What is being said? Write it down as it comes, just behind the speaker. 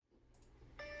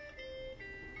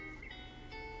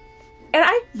And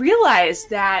I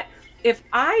realized that if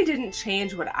I didn't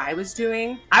change what I was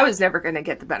doing, I was never going to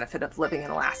get the benefit of living in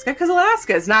Alaska, because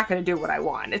Alaska is not going to do what I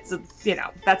want.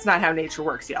 That's not how nature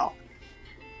works, y'all.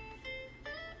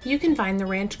 You can find the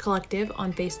Ranch Collective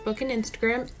on Facebook and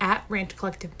Instagram at Ranch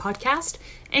Collective Podcast,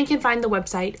 and can find the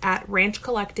website at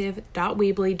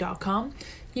ranchcollective.weebly.com.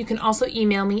 You can also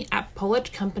email me at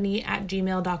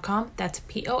polichcompany@gmail.com. That's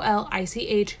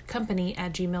POLICH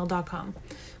company@gmail.com.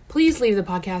 Please leave the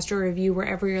podcast a review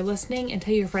wherever you're listening and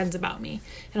tell your friends about me.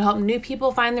 It'll help new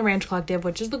people find the Ranch Collective,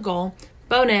 which is the goal.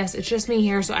 Bonus, it's just me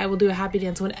here, so I will do a happy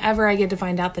dance whenever I get to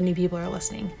find out that new people are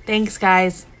listening. Thanks,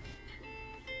 guys.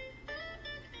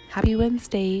 Happy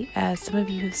Wednesday. As some of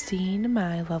you have seen,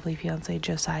 my lovely fiance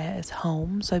Josiah is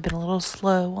home, so I've been a little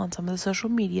slow on some of the social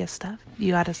media stuff.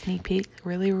 You got a sneak peek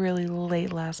really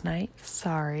late last night.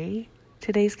 Sorry.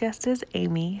 Today's guest is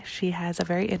Amy. She has a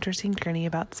very interesting journey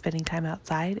about spending time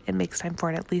outside and makes time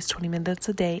for it at least 20 minutes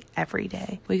a day, every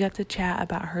day. We got to chat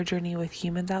about her journey with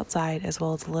Humans Outside, as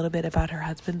well as a little bit about her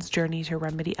husband's journey to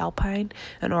Remedy Alpine,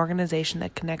 an organization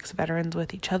that connects veterans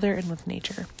with each other and with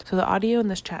nature. So the audio in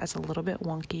this chat is a little bit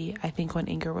wonky. I think when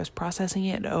Inger was processing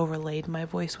it overlaid my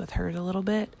voice with hers a little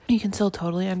bit. You can still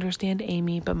totally understand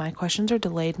Amy, but my questions are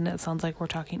delayed and it sounds like we're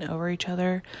talking over each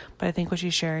other. But I think what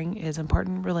she's sharing is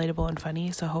important, relatable, and funny,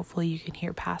 so hopefully you can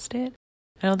hear past it.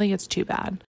 I don't think it's too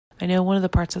bad. I know one of the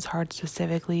parts that's hard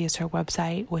specifically is her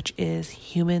website, which is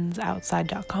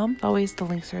humansoutside.com. Always, the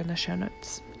links are in the show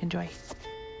notes. Enjoy.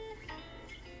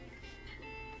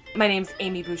 My name's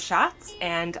Amy Bouchatz,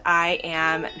 and I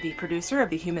am the producer of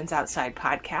the Humans Outside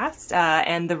podcast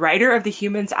and the writer of the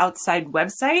Humans Outside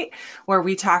website, where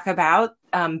we talk about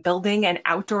building an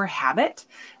outdoor habit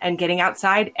and getting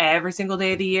outside every single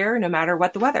day of the year, no matter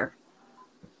what the weather.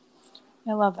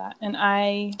 I love that. And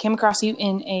I came across you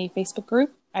in a Facebook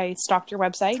group. I stalked your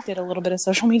website, did a little bit of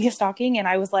social media stalking, and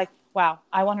I was like, wow,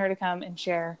 I want her to come and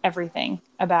share everything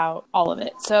about all of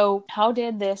it. So how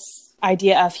did this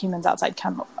idea of Humans Outside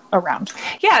come around?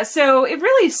 Yeah, so it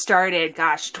really started,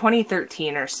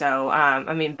 2013 or so.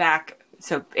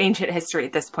 So ancient history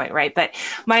at this point, right? But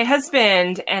my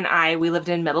husband and I, we lived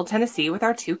in Middle Tennessee with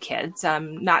our two kids,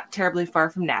 not terribly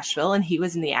far from Nashville, and he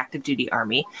was in the active duty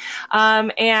Army.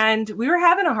 And we were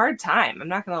having a hard time. I'm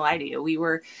not going to lie to you.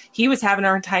 He was having a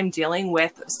hard time dealing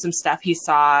with some stuff he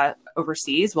saw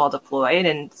overseas while deployed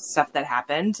and stuff that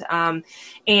happened.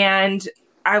 And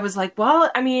I was like, well,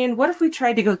 what if we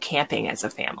tried to go camping as a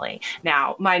family?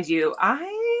 Now, mind you,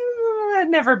 I had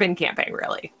never been camping,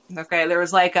 really. Okay, there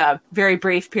was like a very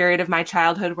brief period of my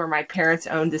childhood where my parents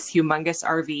owned this humongous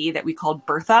RV that we called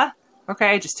Bertha.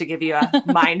 Okay, just to give you a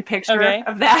mind picture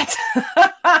of that.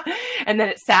 And then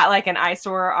it sat like an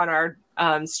eyesore on our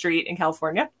street in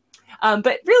California.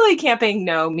 But really camping,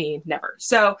 no, me, never.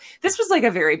 So this was like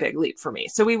a very big leap for me.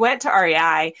 So we went to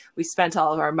REI, we spent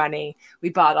all of our money, we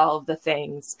bought all of the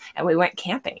things, and we went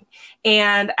camping.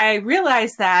 And I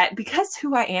realized that because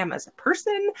who I am as a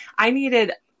person, I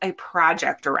needed a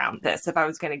project around this if I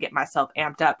was going to get myself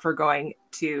amped up for going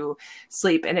to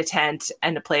sleep in a tent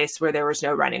and a place where there was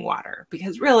no running water,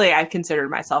 because really I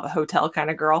considered myself a hotel kind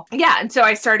of girl. Yeah. And so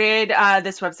I started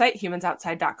this website,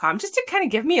 humansoutside.com, just to kind of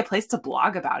give me a place to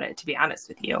blog about it, to be honest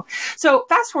with you. So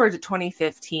fast forward to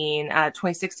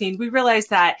 2016, we realized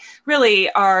that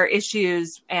really our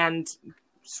issues and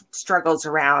struggles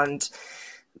around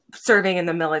serving in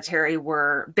the military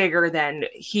were bigger than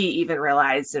he even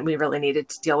realized, and we really needed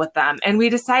to deal with them. And we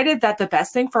decided that the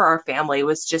best thing for our family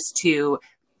was just to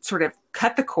sort of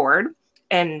cut the cord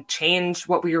and change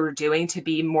what we were doing to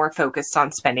be more focused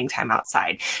on spending time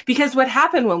outside. Because what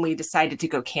happened when we decided to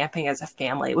go camping as a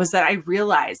family was that I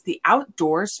realized the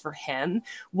outdoors for him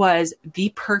was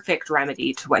the perfect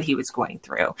remedy to what he was going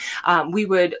through. We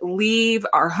would leave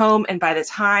our home, and by the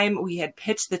time we had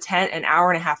pitched the tent an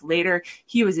hour and a half later,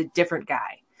 he was a different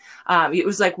guy. It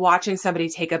was like watching somebody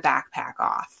take a backpack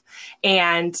off.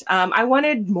 And I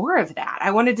wanted more of that.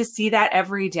 I wanted to see that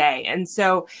every day. And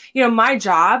so, my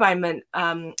job, I'm an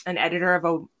editor of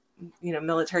a,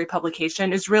 military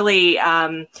publication, is really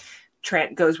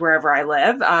goes wherever I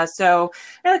live. So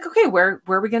I'm like, okay, where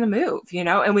are we going to move?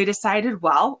 And we decided,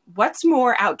 well, what's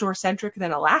more outdoor centric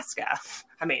than Alaska?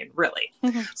 Really.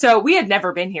 Mm-hmm. So we had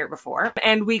never been here before,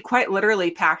 and we quite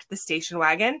literally packed the station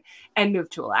wagon and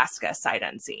moved to Alaska sight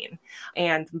unseen.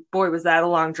 And boy, was that a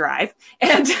long drive.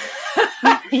 And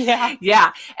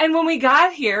yeah. And when we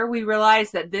got here, we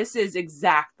realized that this is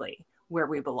exactly where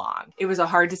we belong. It was a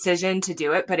hard decision to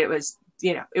do it, but it was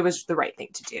it was the right thing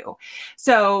to do.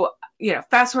 So,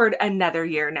 fast forward another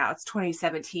year now, it's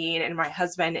 2017, and my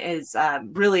husband is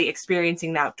really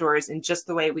experiencing the outdoors in just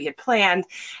the way we had planned.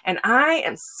 And I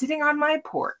am sitting on my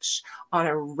porch on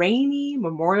a rainy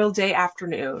Memorial Day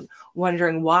afternoon,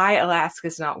 wondering why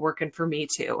Alaska's not working for me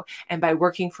too. And by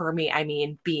working for me, I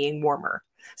mean being warmer.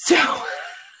 So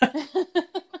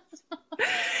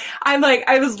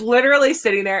I was literally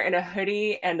sitting there in a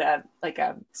hoodie and a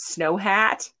snow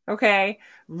hat, okay,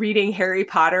 reading Harry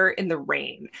Potter in the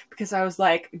rain, because I was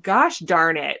like, gosh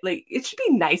darn it, like, it should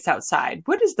be nice outside.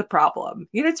 What is the problem?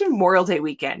 It's Memorial Day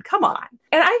weekend. Come on.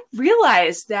 And I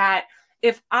realized that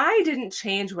if I didn't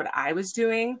change what I was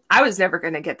doing, I was never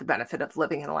going to get the benefit of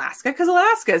living in Alaska, because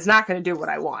Alaska is not going to do what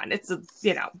I want. It's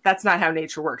that's not how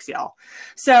nature works, y'all.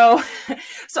 So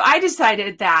I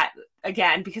decided that,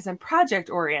 again, because I'm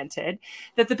project oriented,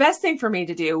 that the best thing for me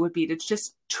to do would be to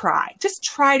just try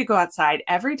to go outside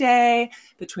every day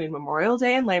between Memorial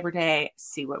Day and Labor Day,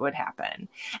 see what would happen.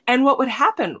 And what would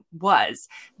happen was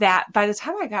that by the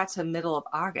time I got to the middle of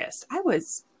August, I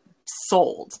was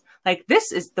sold. Like,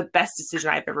 this is the best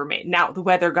decision I've ever made. Now, the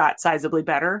weather got sizably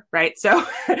better, right?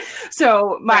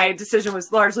 So my decision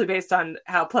was largely based on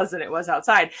how pleasant it was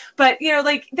outside. But, there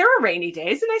were rainy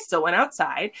days and I still went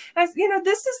outside. And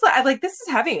this is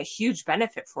having a huge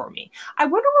benefit for me. I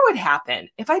wonder what would happen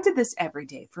if I did this every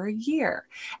day for a year.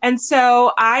 And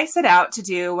so I set out to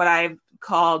do what I've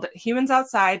called Humans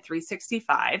Outside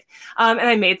 365. And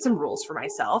I made some rules for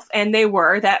myself. And they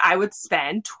were that I would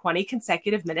spend 20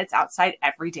 consecutive minutes outside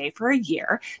every day for a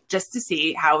year, just to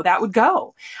see how that would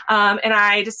go. And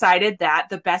I decided that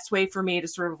the best way for me to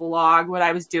sort of log what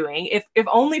I was doing, if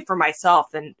only for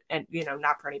myself and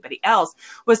not for anybody else,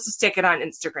 was to stick it on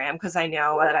Instagram, because I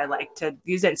know that I like to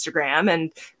use Instagram,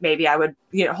 and maybe I would,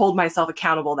 hold myself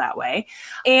accountable that way.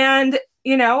 And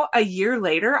a year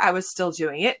later, I was still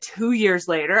doing it. 2 years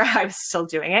later, I was still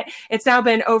doing it. It's now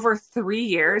been over 3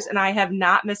 years, and I have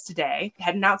not missed a day,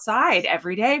 heading outside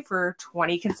every day for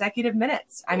 20 consecutive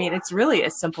minutes. I mean, it's really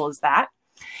as simple as that.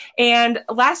 And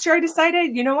last year I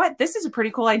decided, you know what, this is a pretty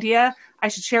cool idea. I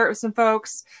should share it with some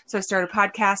folks. So I started a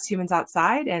podcast, Humans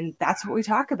Outside, and that's what we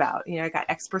talk about. I got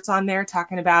experts on there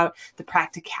talking about the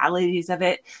practicalities of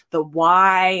it, the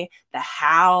why, the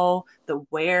how, the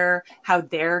where, how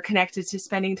they're connected to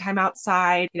spending time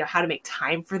outside, how to make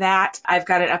time for that. I've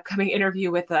got an upcoming interview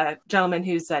with a gentleman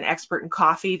who's an expert in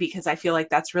coffee, because I feel like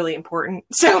that's really important.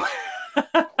 So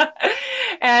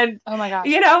and oh my gosh,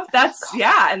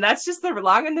 and that's just the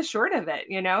long and the short of it,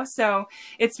 so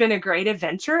it's been a great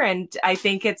adventure, and I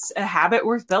think it's a habit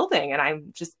worth building. And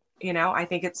I'm just, I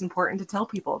think it's important to tell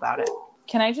people about it.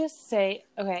 Can I just say,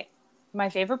 okay, my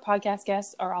favorite podcast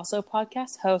guests are also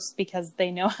podcast hosts, because they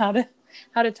know how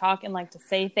to talk and like to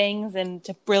say things and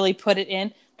to really put it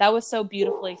in. That was so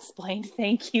beautifully explained.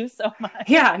 Thank you so much.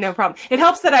 Yeah, no problem. It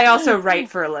helps that I also write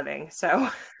for a living. So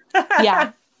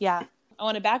yeah. I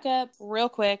want to back up real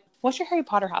quick. What's your Harry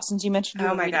Potter house? Since you mentioned you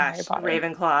were reading Harry Potter.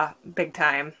 Ravenclaw, big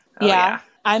time. Oh, yeah.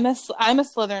 I'm a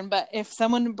Slytherin, but if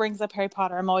someone brings up Harry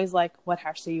Potter, I'm always like, what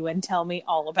house are you in? Tell me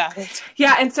all about it.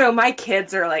 Yeah, and so my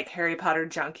kids are like Harry Potter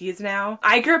junkies now.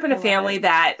 I grew up in a family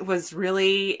that was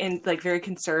really in like very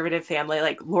conservative family.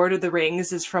 Like Lord of the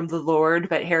Rings is from the Lord,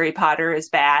 but Harry Potter is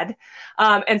bad.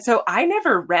 And so I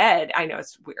never read, I know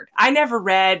it's weird. I never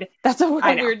read. That's a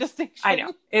weird distinction. I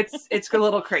know. It's a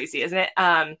little crazy, isn't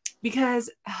it? Because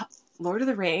Lord of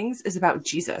the Rings is about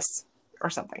Jesus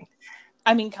or something.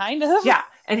 I mean, kind of. Yeah.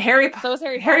 And Harry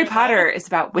Potter though. is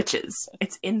about witches.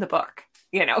 It's in the book,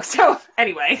 So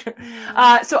anyway,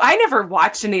 so I never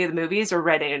watched any of the movies or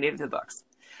read any of the books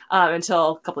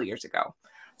until a couple of years ago.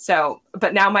 So,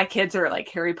 but now my kids are like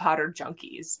Harry Potter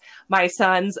junkies. My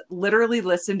sons literally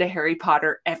listen to Harry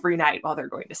Potter every night while they're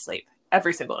going to sleep,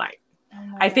 every single night.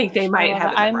 I think they might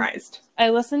have it memorized.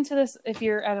 I listened to this. I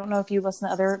don't know if you listen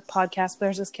to other podcasts, but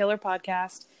there's this killer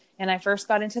podcast. And I first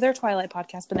got into their Twilight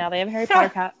podcast, but now they have a Harry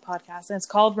Potter podcast, and it's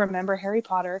called Remember Harry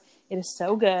Potter. It is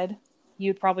so good.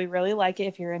 You'd probably really like it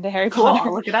if you're into Harry Potter.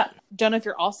 I'll look it up. Don't know if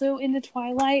you're also into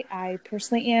Twilight. I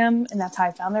personally am, and that's how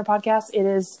I found their podcast. It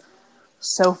is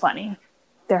so funny.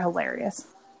 They're hilarious.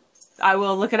 I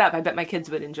will look it up. I bet my kids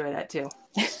would enjoy that too.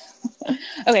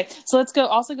 Okay, so let's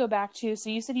go back to, so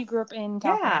you said you grew up in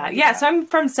California. Yeah, so I'm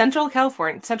from Central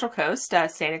Coast,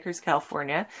 Santa Cruz,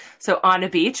 California. So on a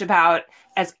beach about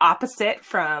as opposite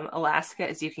from Alaska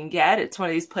as you can get. It's one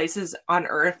of these places on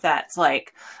Earth that's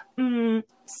like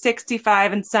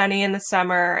 65 and sunny in the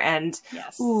summer and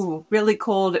really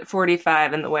cold at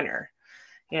 45 in the winter,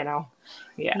 Yeah.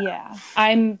 Yeah.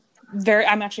 I'm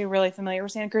I'm actually really familiar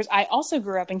with Santa Cruz. I also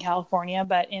grew up in California,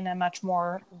 but in a much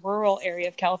more rural area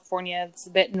of California. It's a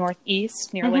bit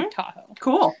northeast near Lake Tahoe.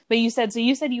 Cool. But you said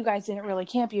you guys didn't really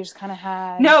camp. You just kind of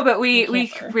had no, but we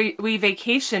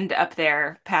vacationed up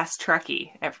there past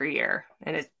Truckee every year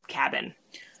in a cabin.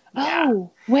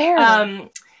 Oh, where?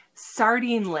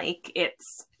 Sardine Lake.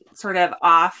 It's sort of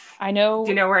off. I know.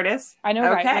 Do you know where it is? I know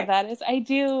right where that is. I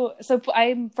do. So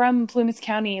I'm from Plumas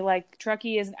County. Like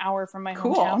Truckee is an hour from my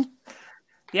hometown.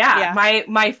 Yeah.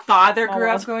 My father grew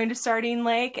up going to Sardine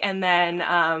Lake, and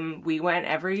then we went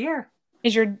every year.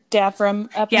 Is your dad from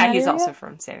up? Yeah, in that he's area? also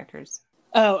from Santa Cruz.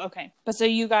 Oh, okay. But so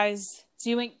you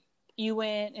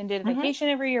went and did a vacation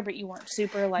every year, but you weren't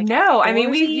super like. No, I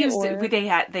mean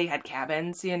they had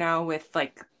cabins, with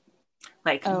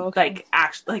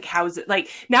houses. Like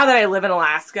now that I live in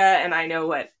Alaska and I know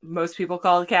what most people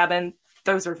call a cabin,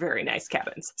 those are very nice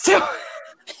cabins. So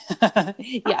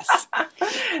yes,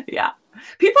 yeah,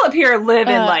 people up here live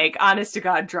in like honest to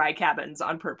God dry cabins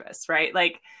on purpose, right?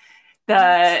 Like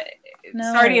the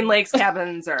Sardine Lake's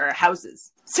cabins are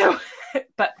houses, so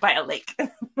but by a lake.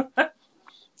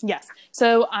 Yes,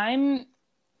 so I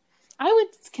would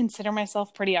consider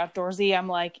myself pretty outdoorsy. I'm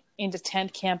like into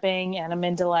tent camping and I'm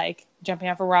into like jumping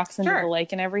off of rocks into the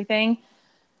lake and everything.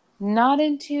 Not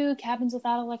into cabins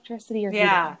without electricity or heating.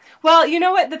 Yeah. Well, you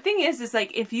know what? The thing is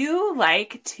like if you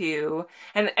like to,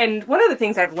 and one of the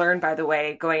things I've learned, by the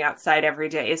way, going outside every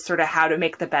day is sort of how to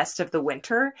make the best of the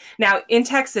winter. Now, in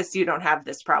Texas, you don't have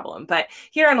this problem, but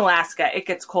here in Alaska, it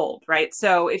gets cold, right?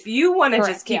 So if you want to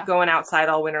just keep going outside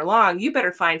all winter long, you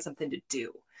better find something to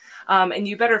do. And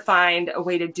you better find a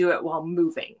way to do it while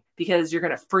moving, because you're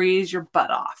going to freeze your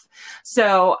butt off.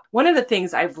 So one of the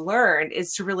things I've learned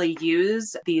is to really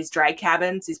use these dry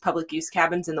cabins, these public use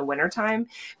cabins in the wintertime,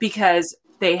 because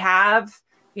they have,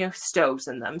 stoves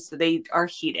in them. So they are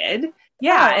heated.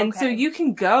 Yeah. Oh, okay. And so you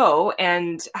can go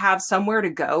and have somewhere to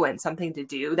go and something to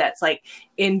do that's like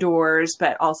indoors,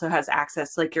 but also has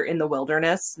access, like you're in the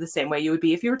wilderness the same way you would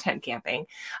be if you were tent camping.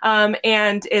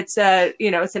 And it's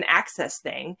it's an access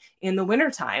thing in the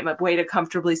wintertime, a way to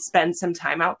comfortably spend some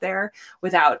time out there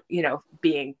without,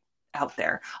 being out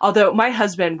there. Although my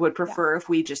husband would prefer if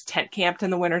we just tent camped in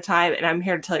the wintertime. And I'm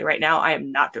here to tell you right now, I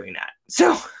am not doing that.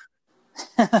 So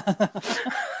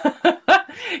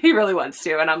he really wants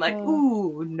to. And I'm like,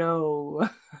 ooh, no.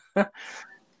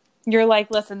 You're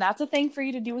like, listen, that's a thing for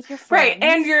you to do with your friends.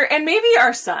 Right. And maybe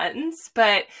our sons,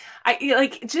 but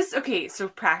so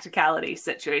practicality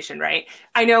situation, right?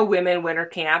 I know women winter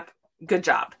camp. Good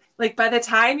job. Like by the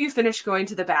time you finish going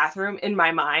to the bathroom, in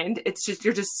my mind, it's just,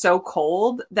 you're just so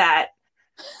cold that,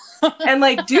 and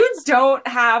like dudes don't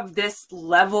have this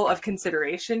level of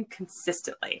consideration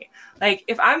consistently. Like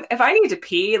if I need to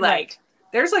pee, like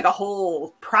there's like a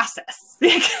whole process.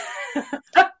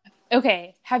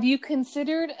 Okay. Have you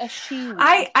considered a she?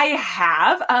 I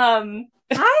have. I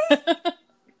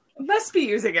must be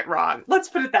using it wrong. Let's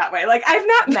put it that way. Like I've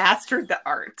not mastered the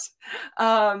art.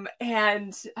 And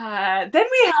then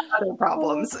we have other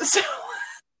problems. So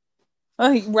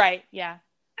right. Yeah.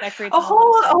 That creates a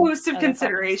whole host of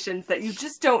considerations that you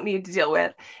just don't need to deal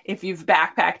with if you've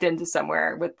backpacked into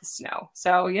somewhere with the snow.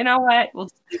 So you know what? We'll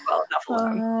just leave well enough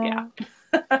alone.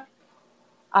 Yeah.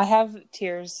 I have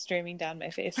tears streaming down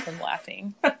my face from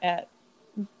laughing at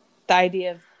the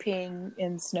idea of peeing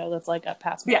in snow that's like up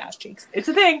past my ass cheeks. It's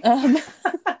a thing.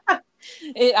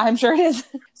 I'm sure it is.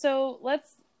 So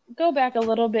let's go back a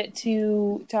little bit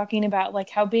to talking about like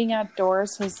how being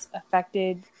outdoors has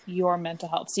affected your mental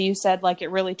health. So you said like it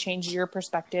really changed your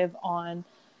perspective on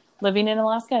living in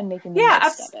Alaska and making the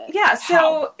most of it. Yeah.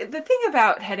 So the thing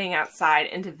about heading outside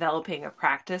and developing a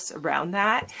practice around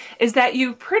that is that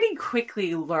you pretty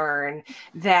quickly learn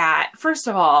that, first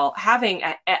of all, having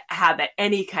a habit,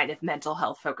 any kind of mental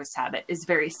health focused habit, is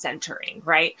very centering,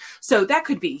 right? So that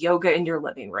could be yoga in your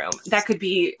living room. That could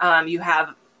be you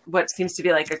have what seems to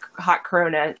be like a hot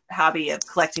corona hobby of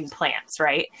collecting plants,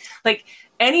 right? Like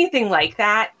anything like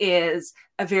that is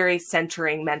a very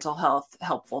centering mental health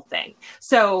helpful thing.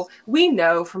 So we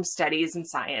know from studies and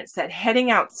science that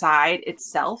heading outside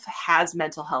itself has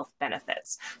mental health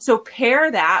benefits. So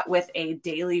pair that with a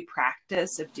daily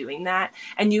practice of doing that,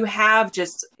 and you have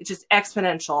just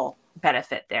exponential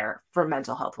benefit there for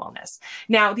mental health wellness.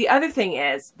 Now, the other thing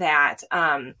is that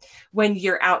when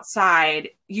you're outside,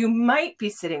 you might be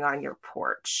sitting on your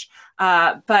porch,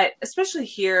 but especially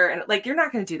here, and like you're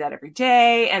not going to do that every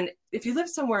day. And if you live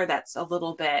somewhere that's a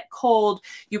little bit cold,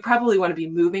 you probably want to be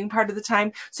moving part of the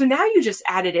time. So now you just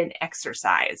added in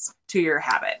exercise to your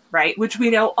habit, right? Which we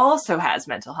know also has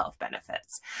mental health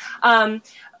benefits.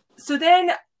 So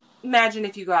then imagine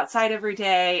if you go outside every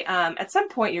day, at some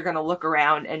point you're going to look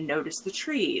around and notice the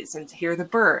trees and hear the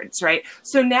birds, right?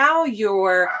 So now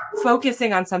you're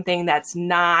focusing on something that's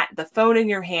not the phone in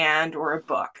your hand or a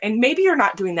book. And maybe you're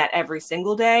not doing that every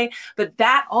single day, but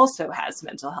that also has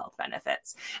mental health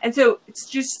benefits. And so it's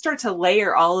just start to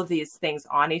layer all of these things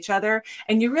on each other,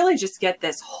 and you really just get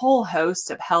this whole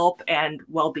host of help and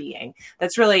well-being.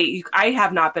 That's really, I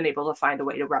have not been able to find a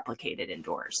way to replicate it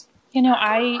indoors. You know,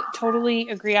 I totally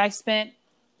agree. I spent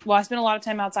a lot of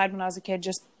time outside when I was a kid,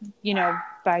 just, you know,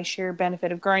 by sheer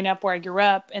benefit of growing up where I grew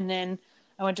up. And then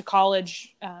I went to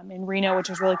college in Reno, which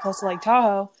is really close to Lake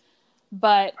Tahoe.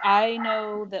 But I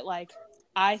know that, like,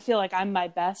 I feel like I'm my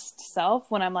best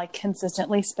self when I'm, like,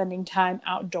 consistently spending time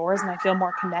outdoors, and I feel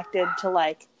more connected to,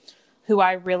 like, who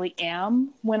I really am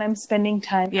when I'm spending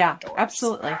time outdoors. Yeah,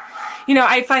 absolutely. You know,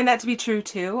 I find that to be true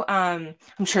too. I'm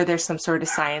sure there's some sort of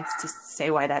science to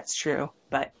say why that's true,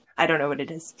 but I don't know what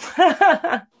it is.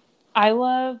 oh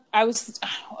my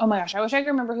gosh, I wish I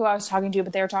could remember who I was talking to,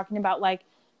 but they were talking about, like,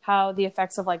 how the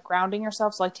effects of, like, grounding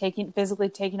yourself, so, like, physically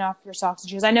taking off your socks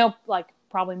and shoes. I know, like,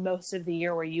 probably most of the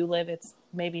year where you live, it's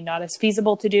maybe not as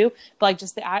feasible to do, but, like,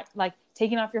 just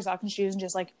taking off your socks and shoes and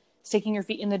just, like, sticking your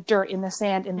feet in the dirt, in the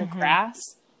sand, in the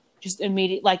grass, just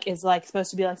immediate, like, is, like, supposed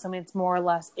to be, like, something that's more or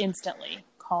less instantly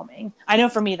calming. I know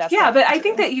for me that's but I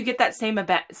think that you get that same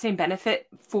benefit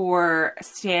for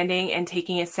standing and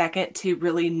taking a second to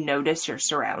really notice your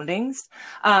surroundings.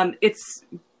 It's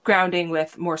grounding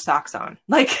with more socks on,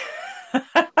 like.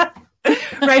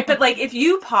 Right. But, like, if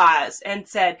you pause and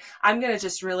said, I'm going to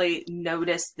just really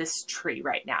notice this tree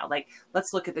right now. Like,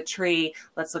 let's look at the tree.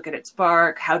 Let's look at its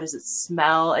bark. How does it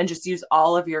smell? And just use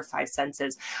all of your five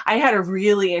senses. I had a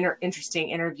really interesting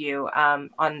interview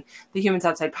on the Humans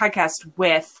Outside podcast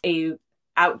with a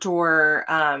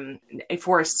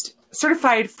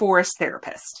certified forest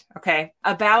therapist, okay,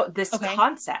 about this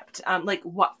concept.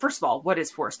 First of all, what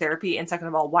is forest therapy? And second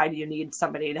of all, why do you need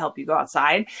somebody to help you go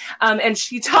outside? And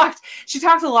she talked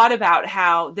a lot about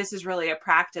how this is really a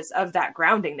practice of that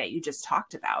grounding that you just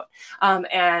talked about.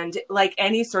 And like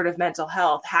any sort of mental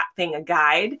health, having a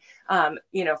guide,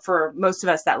 you know, for most of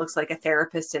us, that looks like a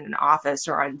therapist in an office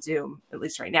or on Zoom, at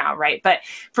least right now, right? But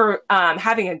for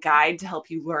having a guide to help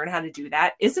you learn how to do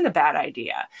that isn't a bad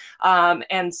idea.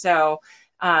 And so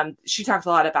she talked a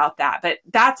lot about that, but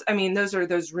those are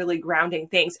those really grounding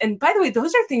things. And by the way,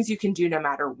 those are things you can do no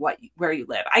matter where you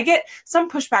live. I get some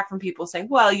pushback from people saying,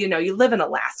 well, you know, you live in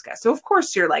Alaska, so of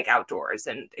course you're, like, outdoors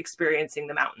and experiencing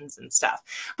the mountains and stuff,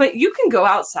 but you can go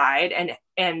outside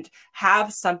and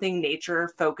have something nature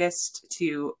focused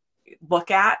to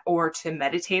look at or to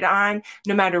meditate on,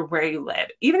 no matter where you live.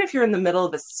 Even if you're in the middle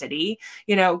of a city,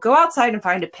 you know, go outside and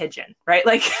find a pigeon, right?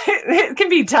 Like, it can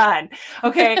be done.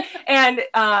 Okay. And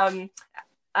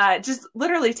just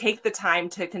literally take the time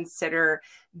to consider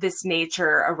this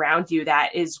nature around you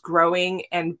that is growing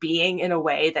and being in a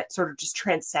way that sort of just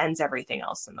transcends everything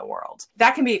else in the world.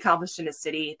 That can be accomplished in a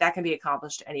city. That can be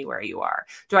accomplished anywhere you are.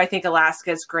 Do I think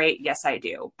Alaska is great? Yes, I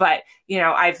do. But, you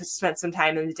know, I've spent some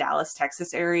time in the Dallas,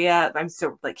 Texas area. I'm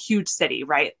so, like, huge city,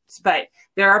 right? But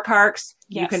there are parks.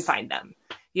 Yes. You can find them.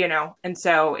 You know, and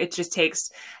so it just takes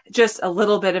just a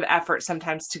little bit of effort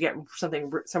sometimes to get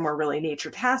something somewhere really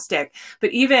nature-tastic. But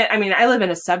even, I mean, I live in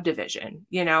a subdivision,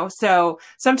 you know, so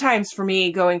sometimes for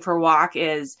me, going for a walk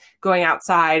is going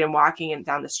outside and walking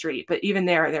down the street. But even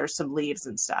there's some leaves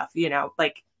and stuff, you know,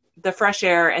 like the fresh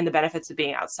air and the benefits of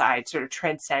being outside sort of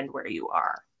transcend where you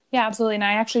are. Yeah, absolutely. And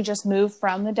I actually just moved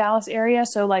from the Dallas area.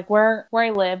 So, like, where I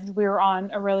lived, we were on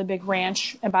a really big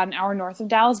ranch about an hour north of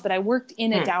Dallas, but I worked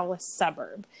in a Dallas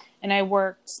suburb, and I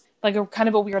worked like a kind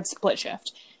of a weird split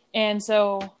shift. And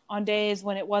so on days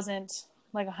when it wasn't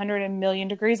like 100 million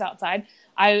degrees outside,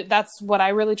 that's what I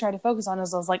really tried to focus on.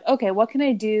 Is I was like, okay, what can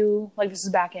I do? Like, this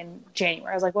is back in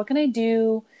January. I was like, what can I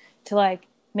do to, like,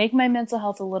 make my mental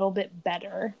health a little bit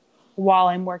better while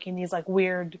I'm working these, like,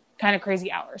 weird kind of crazy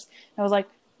hours? And I was like,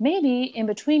 maybe in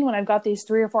between, when I've got these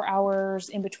 3 or 4 hours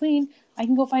in between, I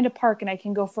can go find a park and I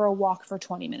can go for a walk for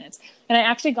 20 minutes. And I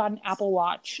actually got an Apple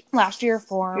Watch last year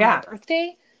for my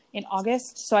birthday in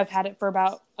August. So I've had it for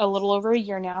about a little over a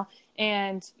year now.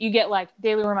 And you get, like,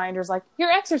 daily reminders, like, your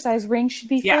exercise ring should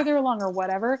be further along or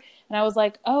whatever. And I was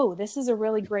like, oh, this is a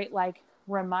really great, like,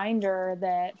 reminder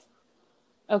that,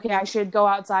 okay, I should go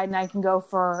outside and I can go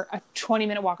for a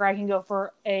 20-minute walk, or I can go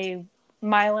for a 1.5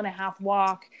 mile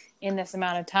walk in this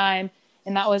amount of time.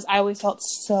 And I always felt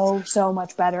so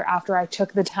much better after I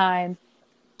took the time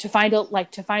to find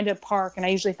a park. And I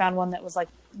usually found one that was, like,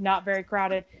 not very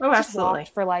crowded. Oh, Just absolutely.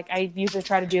 walked for like, I usually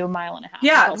try to do 1.5 miles.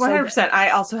 Yeah, It felt so 100%. good. I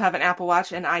also have an Apple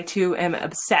Watch, and I too am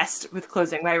obsessed with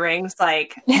closing my rings.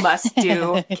 Like, must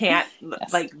do, can't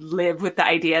like live with the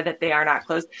idea that they are not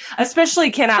closed.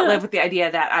 Especially cannot live with the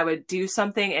idea that I would do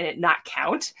something and it not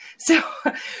count.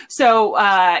 So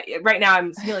right now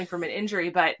I'm healing from an injury,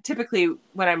 but typically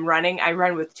when I'm running, I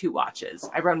run with 2 watches.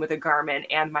 I run with a Garmin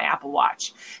and my Apple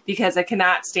Watch because I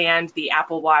cannot stand the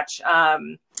Apple Watch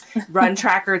run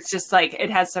tracker. It's just like, it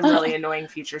has some really annoying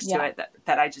features to it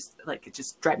that I just like, it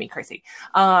just drive me crazy.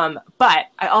 But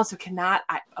I also cannot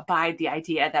abide the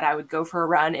idea that I would go for a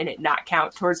run and it not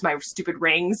count towards my stupid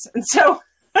rings. And so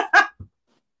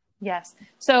Yes.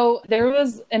 So there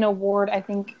was an award, I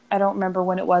think, I don't remember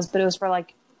when it was, but it was for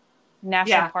like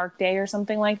National Park Day or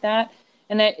something like that.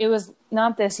 And it was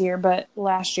not this year, but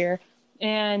last year.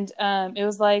 And it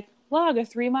was like, log a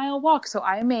 3-mile walk. So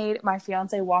I made my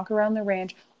fiance walk around the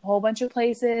ranch a whole bunch of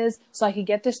places so I could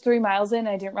get this 3 miles in.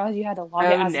 I didn't realize you had to log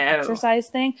it as an exercise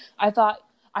thing. I thought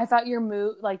your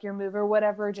move or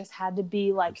whatever just had to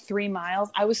be like 3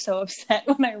 miles. I was so upset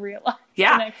when I realized.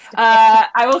 Yeah.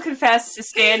 I will confess to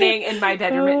standing in my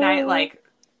bedroom at night, like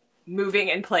moving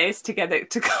in place to get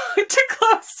it to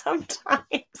close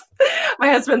sometimes. My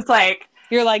husband's like,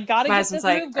 you're like, gotta my get husband's this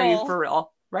like, move are you goal. for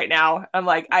real right now? I'm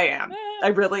like, I am. I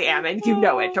really am. And you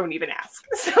know it. Don't even ask.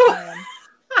 So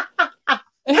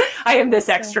I am this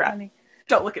extra. So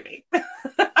don't look at me.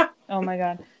 Oh my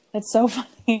God. That's so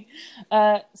funny.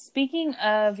 Speaking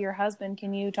of your husband,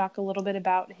 can you talk a little bit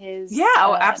about his?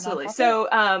 Yeah, absolutely. Nonprofit?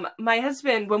 So my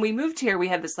husband, when we moved here, we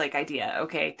had this like idea,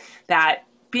 okay, that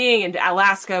being in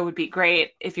Alaska would be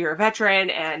great if you're a veteran,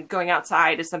 and going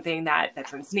outside is something that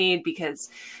veterans need because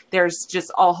there's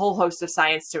just a whole host of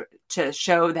science to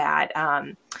show that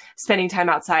spending time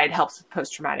outside helps with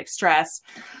post-traumatic stress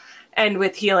and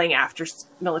with healing after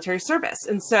military service.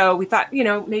 And so we thought,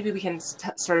 maybe we can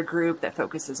start a group that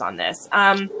focuses on this.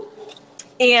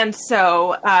 And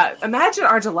so imagine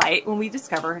our delight when we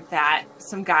discovered that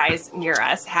some guys near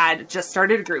us had just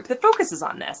started a group that focuses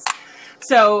on this.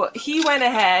 So he went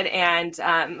ahead and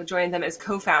joined them as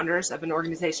co-founders of an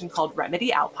organization called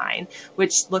Remedy Alpine,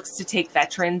 which looks to take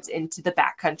veterans into the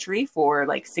backcountry for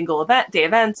like single day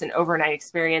events and overnight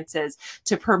experiences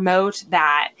to promote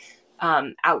that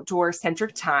outdoor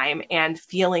centric time and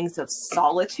feelings of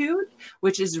solitude,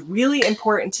 which is really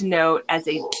important to note as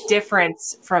a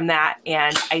difference from that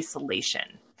and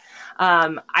isolation.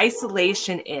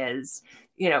 Isolation is,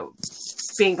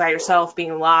 being by yourself,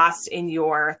 being lost in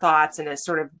your thoughts in a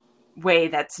sort of way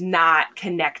that's not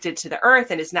connected to the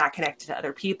earth and is not connected to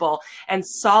other people. And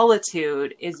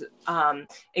solitude is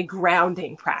a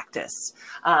grounding practice.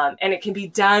 And it can be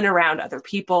done around other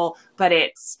people, but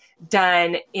it's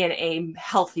done in a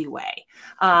healthy way.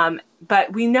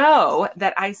 But we know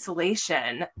that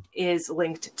isolation is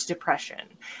linked to depression.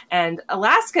 And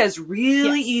Alaska is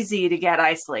really easy to get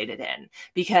isolated in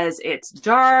because it's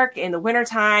dark in the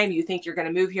wintertime. You think you're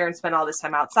going to move here and spend all this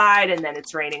time outside, and then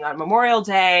it's raining on Memorial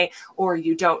Day, or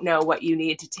you don't know what you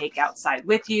need to take outside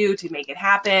with you to make it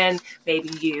happen. Maybe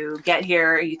you get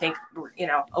here, you think,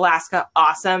 Alaska,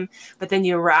 awesome. But then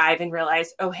you arrive and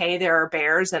realize, oh, hey, there are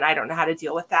bears and I don't know how to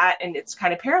deal with that. And it's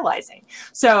kind of paralyzing.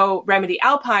 So Remedy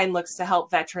Alpine looks to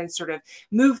help veterans sort of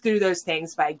move through those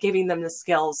things by giving them the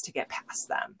skills to get past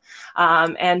them.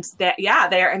 And that,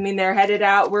 they're headed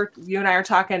out. You and I are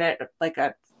talking at like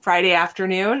a Friday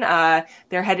afternoon.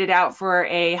 They're headed out for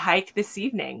a hike this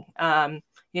evening.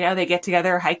 They get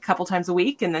together, hike a couple times a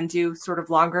week, and then do sort of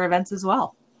longer events as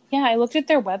well. Yeah, I looked at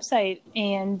their website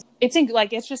and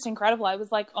it's just incredible. I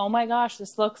was like, oh my gosh,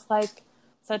 this looks like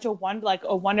such a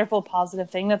wonderful positive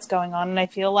thing that's going on. And I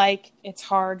feel like it's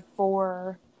hard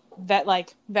for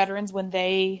veterans when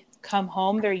they come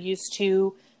home. They're used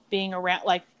to being around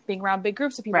big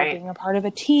groups of people, right, being a part of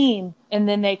a team, and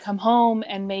then they come home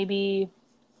and maybe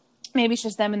it's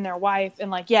just them and their wife,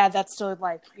 and that's still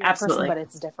like your person, but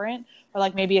it's different. Or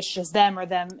maybe it's just them or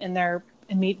them and their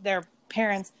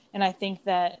parents. And I think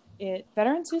that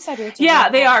veteran suicide rates.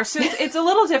 They are. So it's a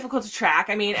little difficult to track.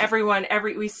 I mean,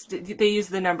 they use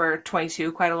the number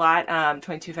 22 quite a lot.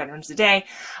 22 veterans a day.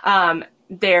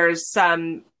 There's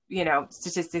some,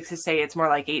 statistics to say it's more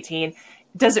like 18.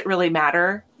 Does it really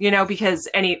matter? Because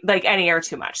any are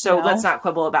too much. So let's not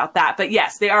quibble about that. But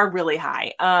yes, they are really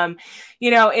high.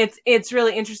 It's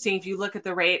really interesting. If you look at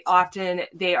the rate, often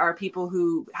they are people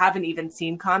who haven't even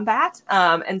seen combat.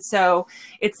 And so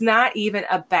it's not even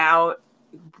about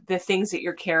the things that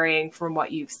you're carrying from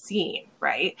what you've seen,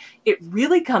 right? It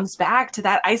really comes back to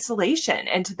that isolation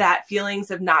and to that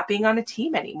feelings of not being on a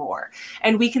team anymore.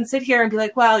 And we can sit here and be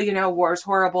like, well, war is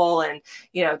horrible and,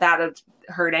 that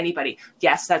hurt anybody.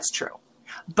 Yes, that's true.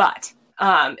 But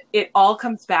it all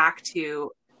comes back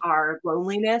to our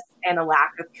loneliness and a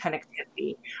lack of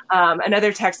connectivity.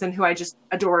 Another Texan who I just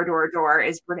adore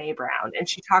is Brene Brown, and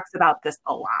she talks about this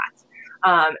a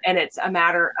lot. And it's a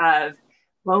matter of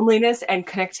loneliness and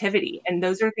connectivity. And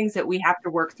those are things that we have to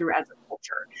work through as a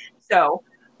culture. So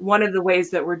one of the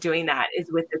ways that we're doing that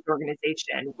is with this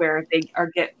organization where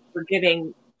we're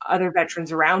giving other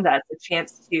veterans around us a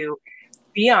chance to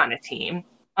be on a team,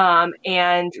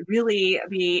 and really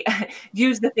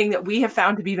use the thing that we have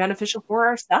found to be beneficial for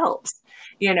ourselves.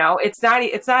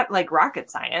 It's not like rocket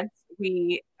science.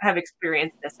 We have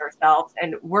experienced this ourselves,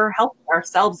 and we're helping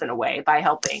ourselves in a way by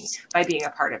being a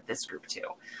part of this group too.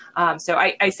 So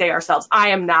I say ourselves. I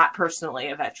am not personally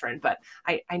a veteran, but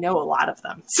I know a lot of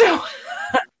them. So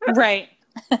right.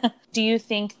 Do you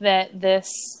think that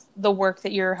the work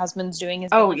that your husband's doing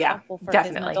is helpful for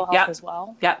his mental health as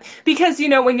well? Yep. Because,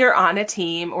 when you're on a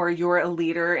team or you're a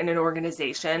leader in an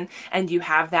organization and you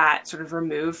have that sort of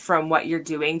removed from what you're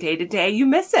doing day to day, you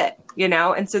miss it,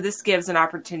 and so this gives an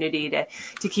opportunity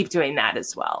to keep doing that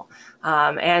as well.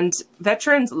 And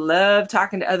veterans love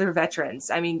talking to other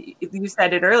veterans. I mean, you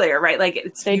said it earlier, right? Like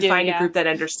you find a group that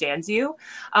understands you.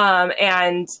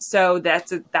 And so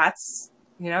that's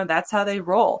how they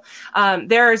roll.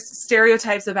 There's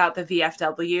stereotypes about the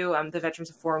VFW, the Veterans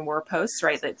of Foreign War Posts,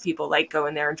 right? That people go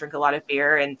in there and drink a lot of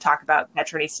beer and talk about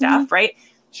veteran-y stuff, mm-hmm. right?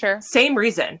 Sure. Same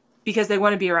reason, because they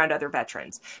want to be around other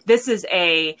veterans. This is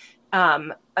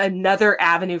another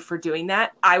avenue for doing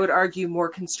that. I would argue more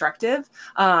constructive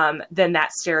than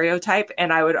that stereotype.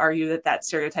 And I would argue that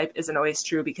stereotype isn't always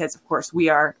true because, of course, we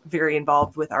are very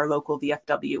involved with our local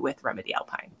VFW with Remedy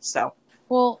Alpine. So,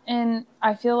 well, and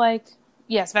I feel like,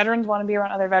 yes, veterans want to be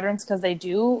around other veterans because they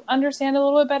do understand a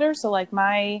little bit better. So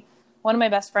one of my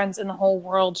best friends in the whole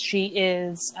world, she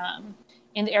is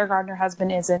in the Air Guard, and her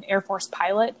husband is an Air Force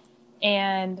pilot.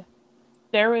 And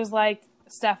there was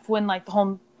stuff when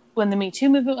the Me Too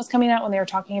movement was coming out, when they were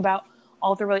talking about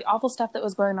all the really awful stuff that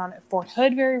was going on at Fort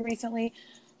Hood very recently.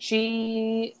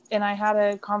 She and I had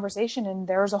a conversation, and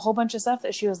there was a whole bunch of stuff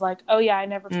that she was like, oh yeah, I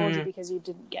never told you because you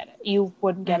didn't get it. You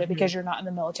wouldn't get it because you're not in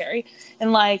the military.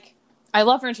 And I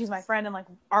love her and she's my friend, and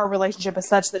our relationship is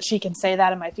such that she can say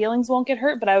that and my feelings won't get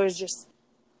hurt. But I was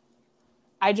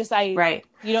right.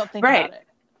 You don't think right. about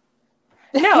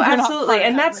it. No, absolutely.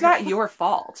 And that's not your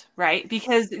fault, right?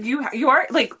 Because you are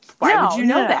why would you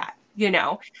know that,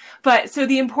 But so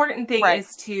the important thing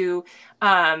is to,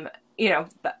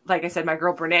 like I said, my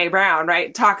girl, Brene Brown,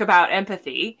 right? Talk about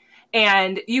empathy,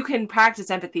 and you can practice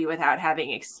empathy without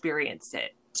having experienced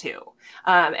it too.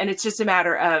 And it's just a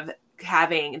matter of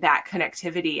having that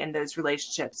connectivity and those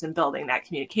relationships and building that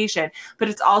communication. But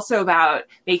it's also about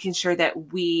making sure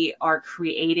that we are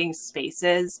creating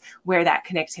spaces where that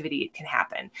connectivity can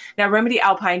happen. Now, Remedy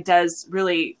Alpine does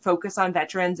really focus on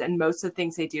veterans, and most of the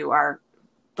things they do are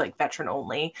veteran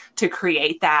only, to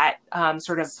create that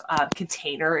sort of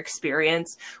container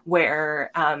experience where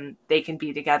they can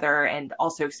be together and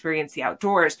also experience the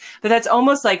outdoors. But that's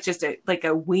almost just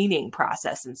a weaning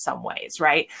process in some ways,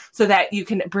 right? So that you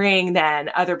can bring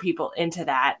then other people into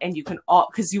that, and you can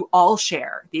because you all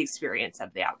share the experience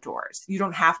of the outdoors. You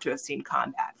don't have to have seen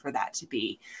combat for that to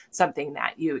be something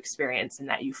that you experience and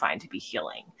that you find to be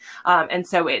healing. And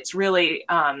so it's really,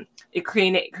 it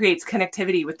creates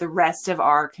connectivity with the rest of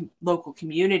our local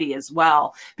community as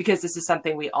well, because this is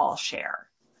something we all share.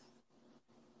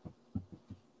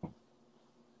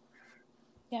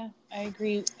 Yeah, I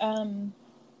agree.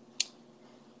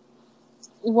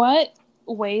 What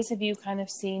ways have you kind of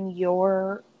seen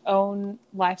your own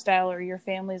lifestyle or your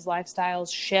family's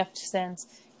lifestyles shift since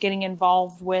getting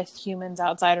involved with Humans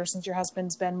Outside, or since your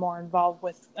husband's been more involved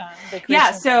with the creation?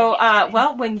 Yeah. So,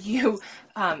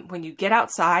 when you get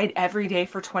outside every day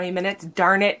for 20 minutes,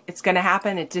 darn it, it's going to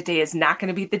happen. And today is not going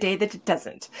to be the day that it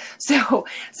doesn't. So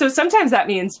sometimes that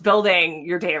means building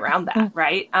your day around that.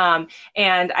 Right.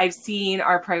 And I've seen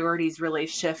our priorities really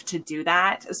shift to do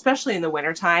that, especially in the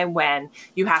wintertime when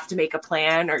you have to make a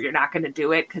plan or you're not going to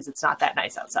do it because it's not that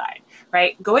nice outside.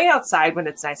 Right. Going outside when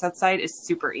it's nice outside is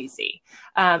super easy.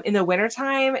 In the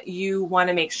wintertime, you want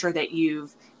to make sure that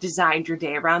you've designed your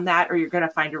day around that, or you're going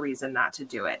to find a reason not to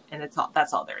do it. And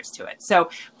that's all there is to it.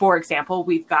 So, for example,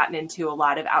 we've gotten into a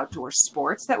lot of outdoor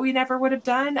sports that we never would have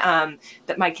done.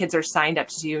 That my kids are signed up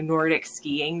to do Nordic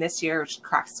skiing this year, which is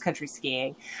cross country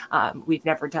skiing. We've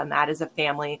never done that as a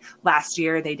family. Last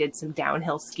year, they did some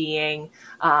downhill skiing.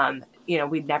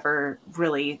 We'd never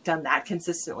really done that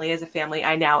consistently as a family.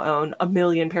 I now own 1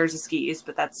 million pairs of skis,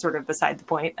 but that's sort of beside the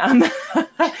point.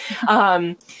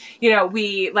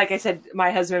 Like I said,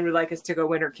 my husband would like us to go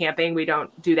winter camping. We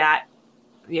don't do that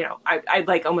I'd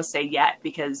like almost say yet,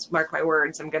 because mark my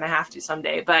words, I'm going to have to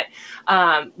someday. But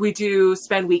we do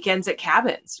spend weekends at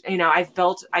cabins.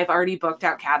 I've already booked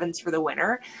out cabins for the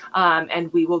winter.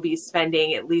 And we will be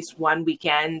spending at least one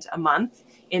weekend a month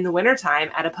in the wintertime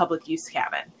at a public use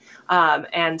cabin.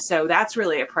 And so that's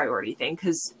really a priority thing,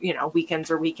 because, weekends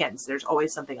are weekends. There's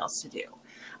always something else to do.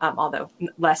 Although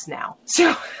less now.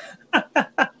 So,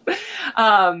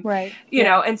 right.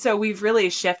 And so we've really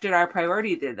shifted our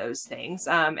priority to those things.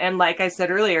 And like I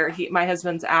said earlier, my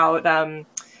husband's out,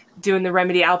 doing the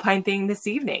Remedy Alpine thing this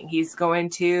evening. He's going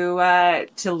to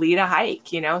lead a hike.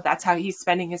 That's how he's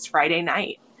spending his Friday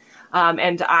night.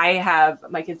 And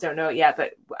my kids don't know it yet,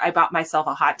 but I bought myself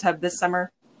a hot tub this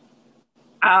summer.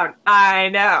 I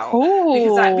know.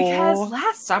 Because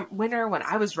last winter, when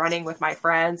I was running with my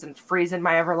friends and freezing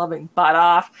my ever loving butt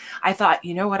off, I thought,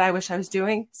 you know what I wish I was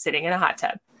doing? Sitting in a hot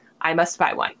tub. I must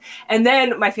buy one. And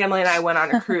then my family and I went on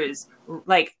a cruise.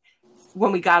 Like,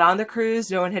 when we got on the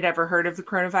cruise, no one had ever heard of the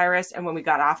coronavirus. And when we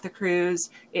got off the cruise,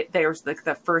 there was like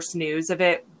the first news of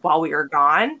it while we were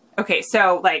gone. Okay.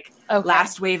 So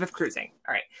last wave of cruising.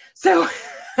 All right. So,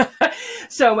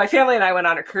 so my family and I went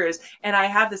on a cruise, and I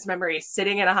have this memory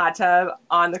sitting in a hot tub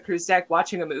on the cruise deck,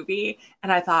 watching a movie.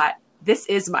 And I thought, this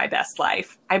is my best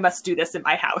life. I must do this in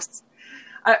my house.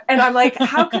 And I'm like,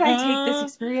 how could I take this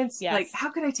experience? Yes. Like, how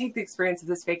could I take the experience of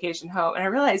this vacation home? And I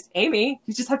realized, Amy,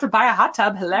 you just have to buy a hot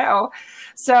tub. Hello.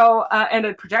 So, and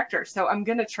a projector. So I'm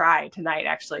going to try tonight,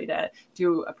 actually, to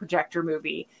do a projector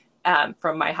movie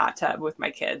from my hot tub with my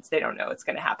kids. They don't know it's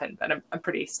going to happen, but I'm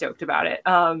pretty stoked about it.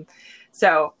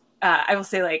 So I will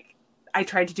say, I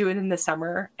tried to do it in the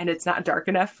summer, and it's not dark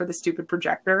enough for the stupid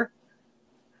projector.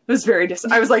 It was very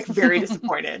very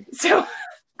disappointed. So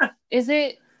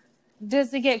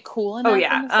does it get cool enough in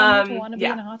the summer to want to be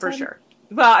in a hot tub? For sure.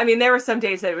 Well, I mean, there were some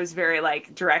days that it was very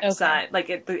direct sun,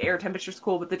 the air temperature's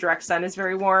cool, but the direct sun is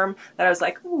very warm, that I was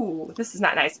like, ooh, this is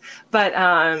not nice. But,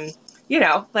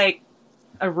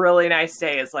 a really nice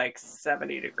day is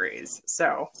 70 degrees.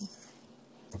 So.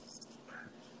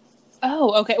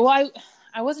 Oh, okay. Well,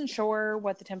 I wasn't sure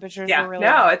what the temperatures were really.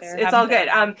 No, it's all good.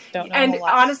 And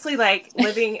honestly,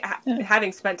 living,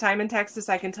 having spent time in Texas,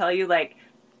 I can tell you,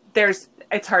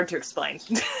 it's hard to explain.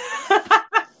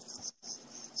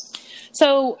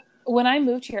 So when I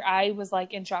moved here, I was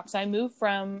in shock. So I moved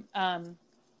from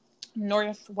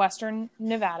northwestern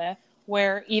Nevada,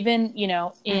 where even,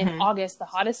 in August, the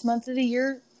hottest month of the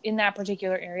year in that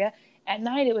particular area, at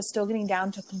night it was still getting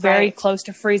down to very close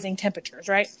to freezing temperatures,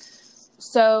 right?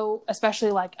 So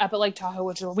especially up at Lake Tahoe,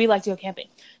 which is where we like to go camping.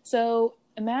 So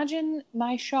imagine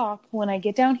my shock when I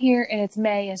get down here and it's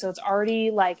May, and so it's already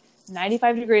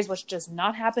 95 degrees, which does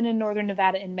not happen in northern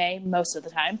Nevada in May most of the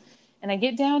time. And I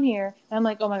get down here and I'm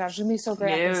like, oh my gosh, it's going to be so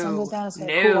great. The sun goes down, it's going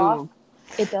to cool off.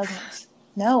 It doesn't.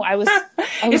 No, I was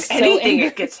if so anything, angry.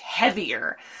 It gets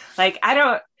heavier.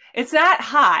 It's not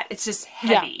hot. It's just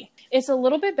heavy. Yeah. It's a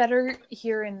little bit better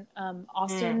here in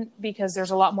Austin because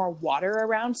there's a lot more water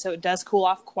around. So it does cool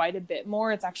off quite a bit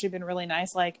more. It's actually been really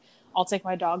nice. I'll take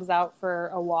my dogs out for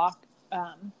a walk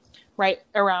right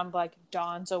around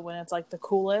dawn. So when it's the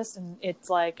coolest, and it's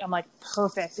I'm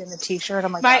perfect in the t-shirt.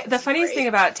 I'm the funniest thing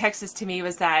about Texas to me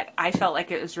was that I felt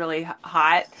like it was really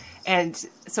hot. And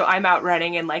so I'm out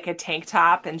running in a tank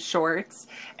top and shorts,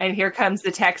 and here comes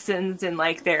the Texans in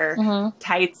their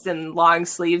tights and long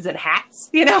sleeves and hats,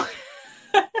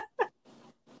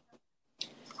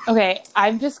 Okay.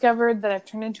 I've discovered that I've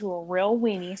turned into a real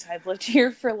weenie. So I've lived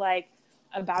here for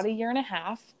about a year and a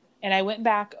half, and I went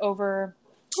back over,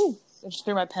 I just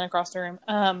threw my pen across the room.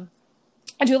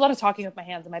 I do a lot of talking with my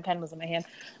hands, and my pen was in my hand.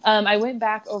 I went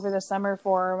back over the summer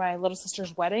for my little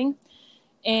sister's wedding,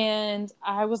 and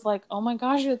I was like, oh my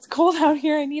gosh, it's cold out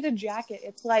here. I need a jacket.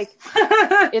 It's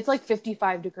it's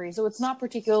 55 degrees. So it's not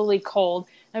particularly cold.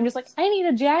 I'm just I need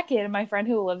a jacket. And my friend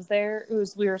who lives there,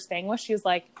 we were staying with, she was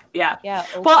like, yeah.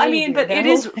 Okay, well, I mean, but it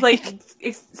is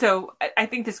so I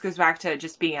think this goes back to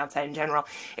just being outside in general.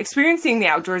 Experiencing the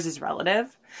outdoors is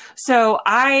relative. So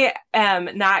I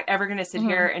am not ever going to sit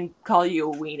here and call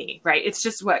you a weenie, right? It's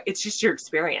just your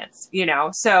experience,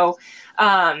 So,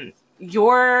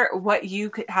 what you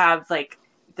could have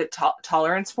the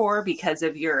tolerance for because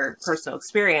of your personal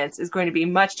experience is going to be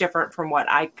much different from what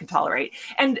I can tolerate.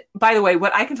 And by the way,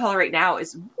 what I can tolerate now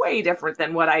is way different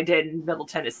than what I did in Middle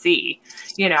Tennessee,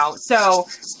 So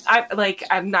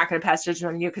I'm not going to pass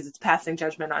judgment on you because it's passing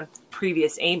judgment on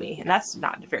previous Amy, and that's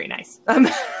not very nice.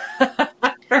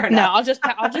 No, I'll just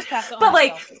pass it on.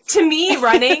 But to me,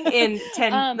 running in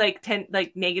 10,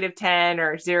 negative 10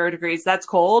 or 0 degrees, that's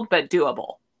cold, but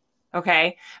doable.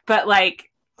 Okay. But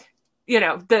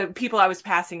the people I was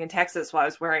passing in Texas while I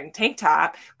was wearing tank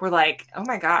top were like, oh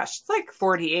my gosh, it's like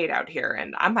 48 out here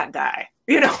and I'm about to die,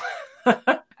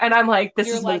 and I'm like, this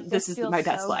is my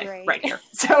best life right here.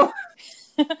 So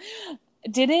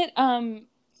did it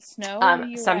snow when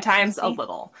you were sometimes a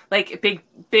little, like big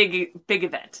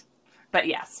event, but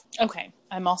yes. Okay,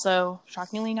 I'm also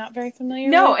shockingly not very familiar.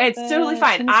 No, with it's totally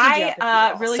fine.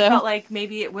 I Felt like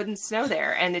maybe it wouldn't snow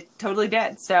there, and it totally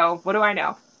did. So what do I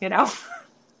know?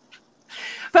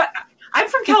 But I'm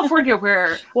from California,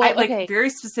 where I very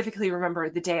specifically remember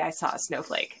the day I saw a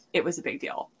snowflake. It was a big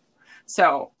deal.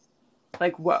 So,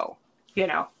 like, whoa,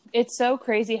 It's so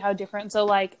crazy how different. So,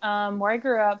 like, where I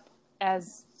grew up,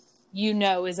 as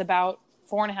is about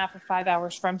 4.5 or 5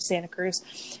 hours from Santa Cruz,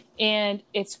 and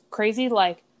it's crazy.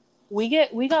 Like, we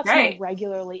got snow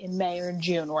regularly in May or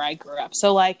June where I grew up.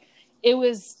 So, like,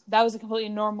 that was a completely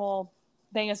normal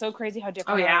thing. It's so crazy how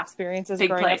different our experiences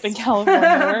growing up in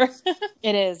California were.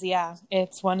 It is, yeah.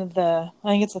 It's one of I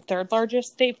think it's the third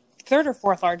or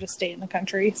fourth largest state in the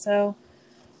country. So,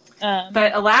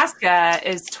 but Alaska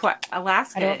is more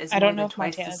than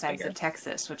twice the Montana's size bigger. of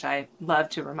Texas, which I love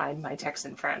to remind my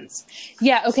Texan friends.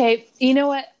 Yeah. Okay. You know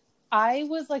what? I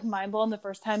was like mind blown the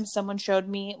first time someone showed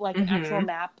me like an actual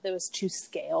map that was to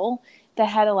scale that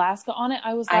had Alaska on it.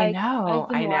 I was like, I've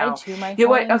been lied to my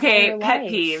whole entire pet life.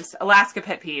 peeves, Alaska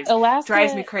pet peeves. Alaska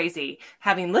drives me crazy.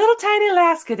 Having little tiny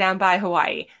Alaska down by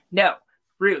Hawaii. No,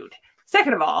 rude.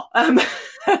 Second of all,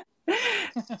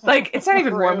 like, it's not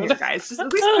even warm here, guys. Just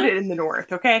at least put it in the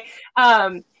north, okay?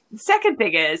 The second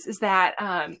thing is that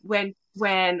when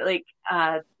like,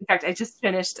 in fact, I just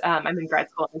finished, I'm in grad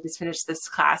school. I just finished this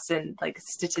class in like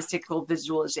statistical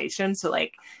visualization. So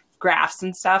like graphs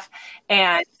and stuff.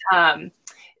 And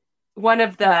one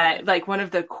of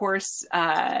the course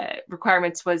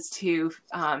requirements was to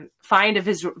find a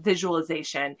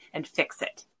visualization and fix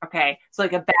it. Okay. So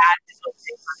like a bad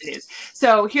visualization for the news.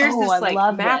 So here's this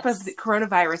map of the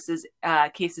coronavirus's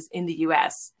cases in the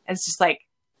US. And it's just like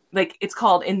it's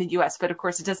called in the US, but of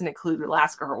course it doesn't include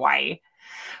Alaska or Hawaii.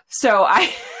 So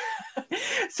I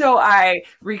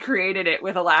recreated it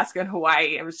with Alaska and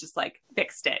Hawaii and was just like,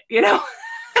 fixed it,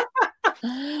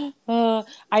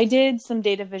 I did some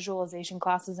data visualization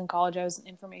classes in college. I was an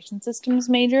information systems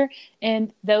major,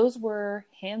 and those were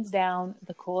hands down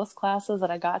the coolest classes that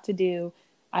I got to do.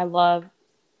 I love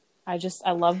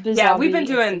Bizabi. Yeah, we've been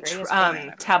doing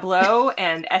Tableau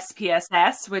and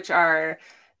SPSS, which are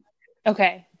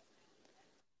okay.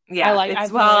 Yeah,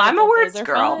 I'm a words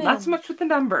girl, fun. Not so much with the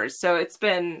numbers. So it's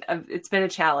been a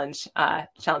challenge for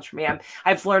me.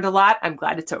 I've learned a lot. I'm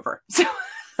glad it's over. So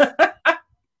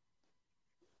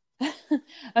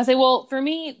I say, well, for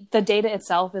me, the data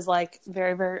itself is like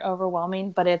very, very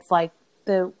overwhelming, but it's like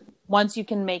once you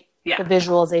can make the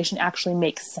visualization actually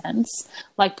make sense,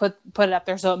 like put it up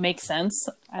there so it makes sense.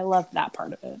 I love that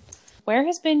part of it. Where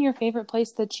has been your favorite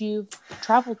place that you've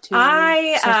traveled to?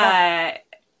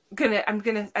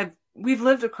 We've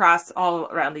lived across all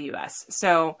around the US.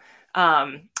 So,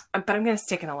 but I'm going to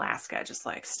stick in Alaska, just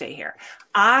like stay here.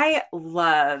 I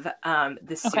love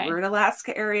the Seward,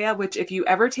 Alaska area, which if you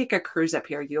ever take a cruise up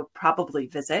here, you'll probably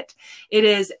visit. It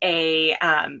is a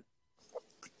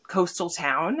coastal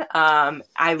town.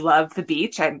 I love the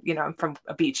beach. I'm from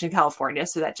a beach in California,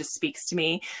 so that just speaks to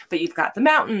me. But you've got the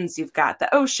mountains, you've got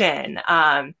the ocean,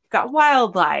 you've got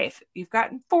wildlife, you've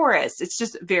got forests. It's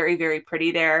just very, very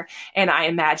pretty there. And I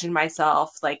imagine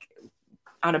myself like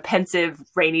on a pensive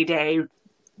rainy day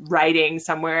riding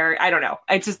somewhere. I don't know.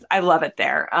 I love it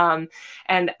there. And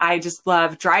I just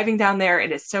love driving down there.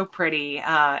 It is so pretty.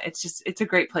 It's a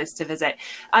great place to visit.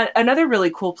 Another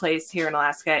really cool place here in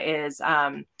Alaska is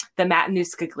the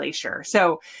Matanuska Glacier.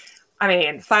 So, I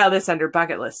mean, file this under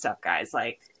bucket list stuff, guys.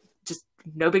 Like, just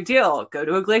no big deal. Go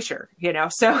to a glacier,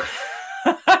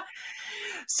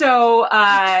 So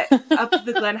up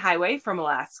the Glen Highway from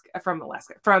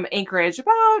Anchorage,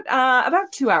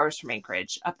 about 2 hours from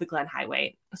Anchorage, up the Glen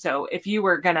Highway. So if you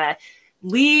were gonna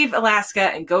leave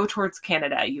Alaska and go towards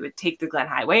Canada, you would take the Glen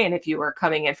Highway, and if you were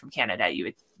coming in from Canada, you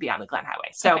would be on the Glen Highway.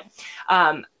 So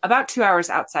about 2 hours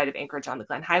outside of Anchorage on the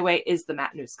Glen Highway is the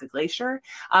Matanuska Glacier,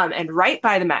 and right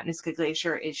by the Matanuska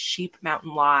Glacier is Sheep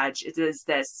Mountain Lodge. It is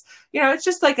this, it's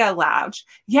just like a lounge.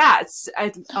 Yeah,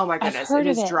 oh my goodness, it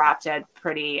is drop dead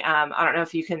pretty. I don't know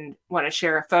if you want to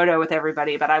share a photo with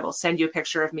everybody, but I will send you a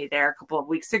picture of me there a couple of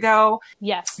weeks ago.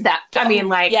 Yes,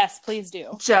 yes, please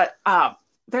do.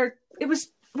 It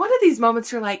was one of these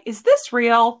moments you're like, is this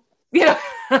real?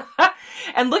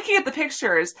 And looking at the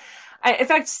pictures, In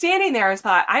fact, standing there, I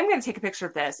thought, I'm going to take a picture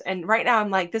of this. And right now I'm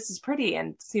like, this is pretty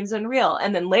and seems unreal.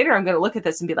 And then later I'm going to look at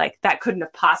this and be like, that couldn't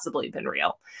have possibly been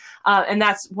real. And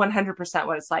that's 100%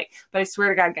 what it's like. But I swear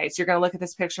to God, guys, you're going to look at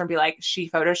this picture and be like, she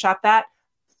photoshopped that.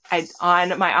 I,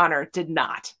 on my honor, did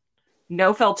not.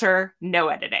 No filter, no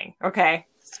editing. Okay.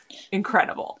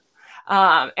 Incredible.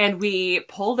 And we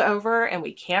pulled over and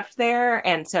we camped there.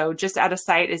 And so just out of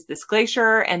sight is this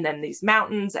glacier and then these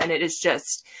mountains. And it is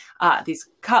just, this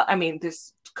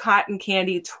cotton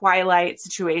candy twilight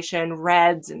situation,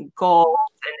 reds and golds.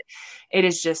 And it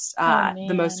is just,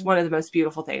 one of the most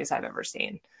beautiful things I've ever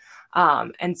seen.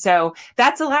 And so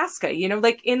that's Alaska,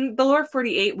 like in the lower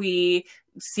 48, we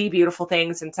see beautiful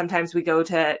things. And sometimes we go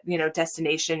to,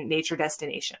 nature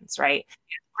destinations, right?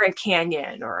 Grand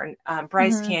Canyon or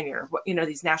Bryce Canyon, or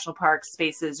these national park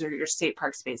spaces or your state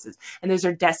park spaces. And those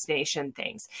are destination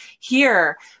things.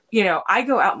 Here, I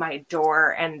go out my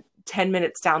door and 10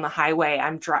 minutes down the highway,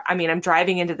 I'm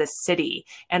driving into the city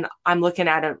and I'm looking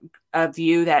at a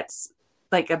view that's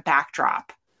like a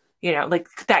backdrop, like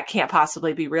that can't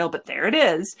possibly be real, but there it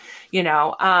is,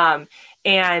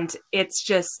 and it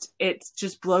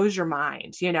just blows your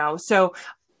mind, so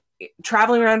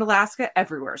traveling around Alaska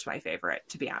everywhere is my favorite,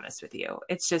 to be honest with you.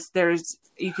 It's just,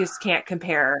 you just can't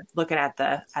compare looking at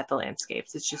the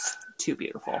landscapes. It's just too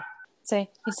beautiful. You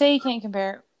say you can't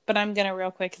compare, but I'm going to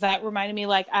real quick, because that reminded me,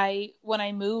 like when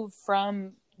I moved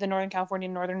from the Northern California,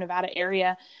 Northern Nevada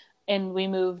area, and we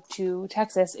moved to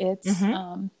Texas, it's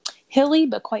hilly,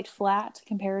 but quite flat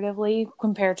comparatively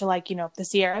compared to the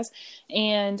Sierras.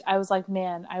 And I was like,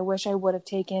 man, I wish I would have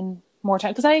taken more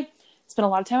time, because I spent a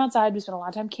lot of time outside. We spent a lot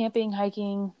of time camping,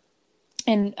 hiking.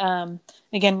 And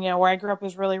again, where I grew up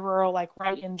was really rural, like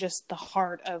right in just the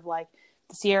heart of like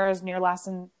the Sierras, near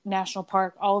Lassen National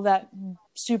Park, all of that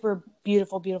super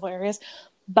beautiful, beautiful areas.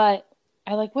 But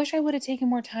I wish I would have taken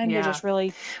more time to just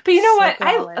really. But you know what?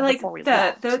 I like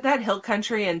that hill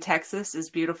country in Texas is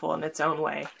beautiful in its own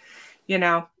way.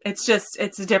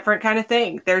 It's a different kind of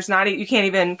thing. You can't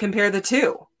even compare the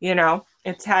two,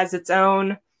 it has its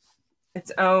own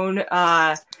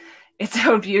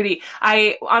beauty.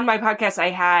 On my podcast, I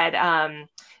had,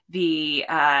 the,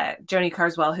 Joni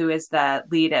Carswell, who is the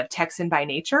lead of Texan by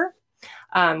Nature,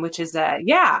 which is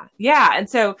and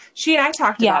so she and I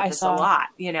talked about this a lot,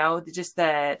 just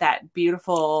that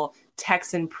beautiful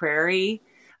Texan prairie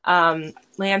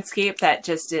landscape that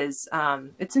just is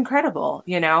it's incredible,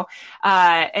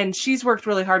 and she's worked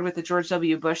really hard with the George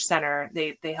W. Bush Center.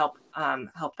 They help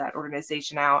that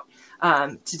organization out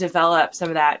to develop some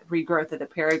of that regrowth of the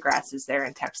prairie grasses there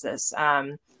in Texas,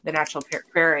 the natural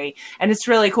prairie. And it's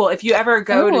really cool. If you ever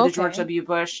go to the George W.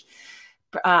 Bush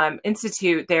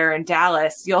Institute there in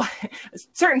Dallas, you'll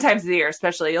certain times of the year,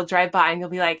 especially, you'll drive by and you'll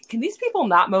be like, can these people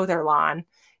not mow their lawn?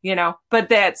 But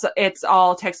it's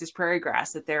all Texas prairie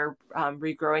grass that they're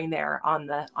regrowing there on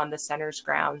the center's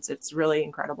grounds. It's really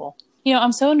incredible.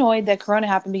 I'm so annoyed that Corona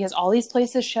happened, because all these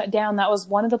places shut down. That was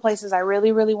one of the places I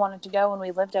really, really wanted to go when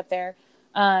we lived up there.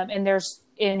 And there's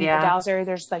in the Dallas area,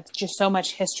 there's just so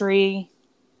much history,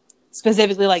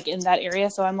 specifically in that area.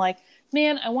 So I'm like,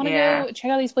 man, I want to go check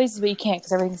out these places, but you can't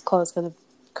because everything's closed because of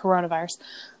coronavirus.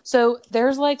 So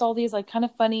there's all these kind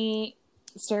of funny,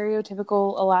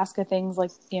 stereotypical Alaska things,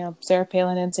 Sarah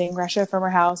Palin and seeing Russia from her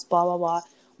house, blah blah blah.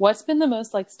 What's been the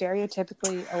most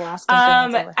stereotypically Alaskan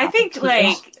thing that's ever I think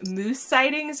to moose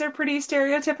sightings are pretty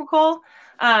stereotypical.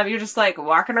 You're just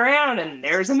walking around and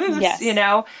there's a moose,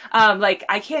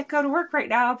 I can't go to work right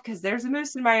now because there's a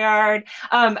moose in my yard.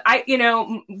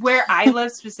 Where I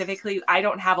live specifically, I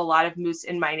don't have a lot of moose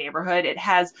in my neighborhood. It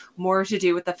has more to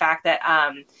do with the fact that,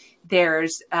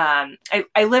 there's I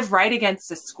live right against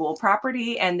a school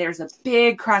property, and there's a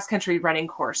big cross-country running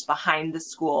course behind the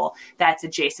school that's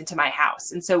adjacent to my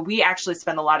house. And so we actually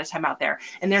spend a lot of time out there,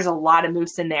 and there's a lot of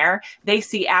moose in there. They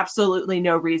see absolutely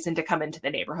no reason to come into the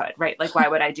neighborhood, right? Why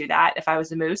would I do that if I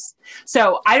was a moose?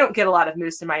 So I don't get a lot of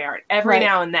moose in my yard. Every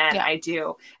now and then I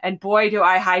do. And boy, do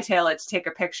I hightail it to take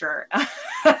a picture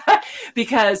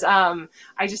because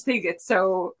I just think it's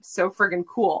so friggin'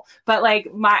 cool. But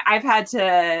I've had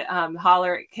to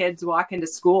holler at kids walk into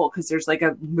school because there's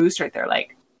a moose right there.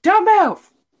 Don't move.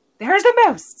 There's a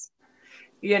moose.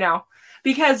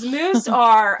 Because moose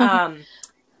are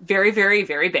very, very,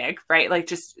 very big, right?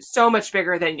 Just so much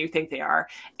bigger than you think they are,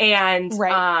 and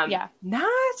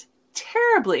not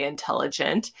terribly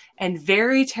intelligent and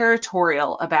very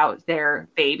territorial about their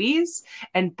babies.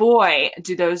 And boy,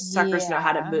 do those suckers know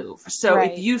how to move. So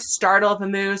if you startle up a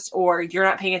moose or you're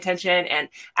not paying attention and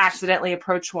accidentally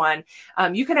approach one,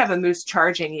 you can have a moose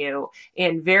charging you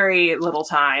in very little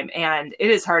time. And it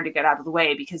is hard to get out of the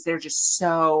way because they're just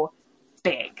so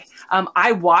big.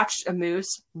 I watched a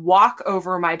moose walk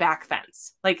over my back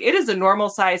fence. Like, it is a normal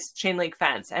sized chain link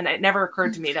fence. And it never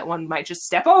occurred to me that one might just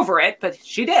step over it, but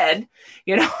she did,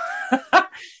 you know.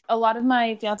 A lot of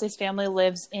my fiance's family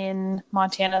lives in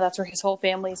Montana. That's where his whole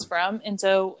family's from. And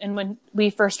when we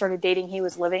first started dating, he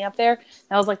was living up there.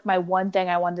 That was like my one thing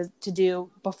I wanted to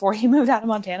do before he moved out of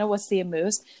Montana was see a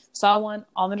moose. Saw one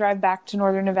on the drive back to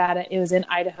northern Nevada. It was in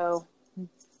Idaho,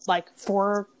 like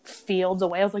 4 fields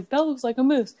away. I was like, that looks like a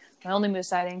moose. My only moose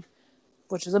sighting,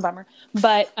 which is a bummer.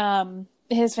 But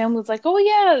his family was like, oh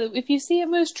yeah, if you see a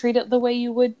moose, treat it the way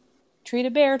you would treat a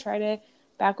bear. Try to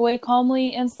back away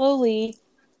calmly and slowly.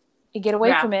 You get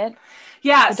away from it.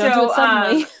 Yeah. But don't do it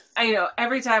suddenly. I know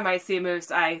every time I see a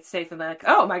moose, I say something like,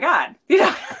 oh my God, you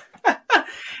know,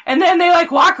 and then they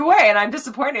like walk away and I'm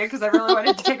disappointed because I really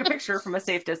wanted to take a picture from a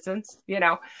safe distance, you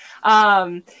know?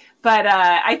 But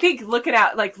I think looking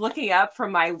up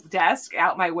from my desk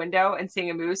out my window and seeing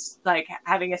a moose, like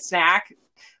having a snack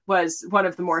was one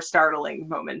of the more startling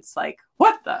moments. Like,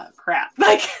 what the crap?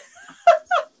 Like,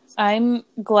 I'm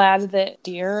glad that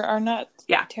deer are not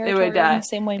territorial in the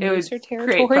same way moose are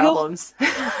territorial. Create problems.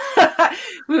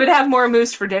 We would have more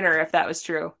moose for dinner if that was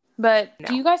true. But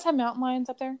do you guys have mountain lions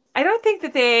up there? I don't think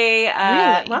that they,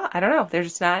 really? Well, I don't know. They're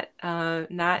just not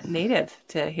native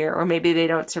to here, or maybe they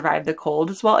don't survive the cold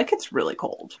as well. It gets really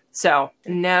cold. So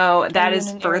no, that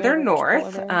is further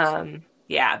north.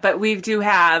 Yeah, but we do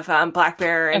have black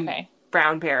bear and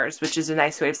brown bears, which is a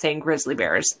nice way of saying grizzly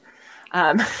bears.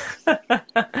 And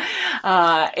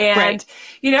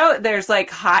you know, there's like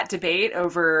hot debate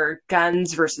over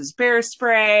guns versus bear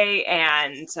spray.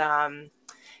 And,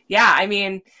 I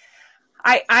mean,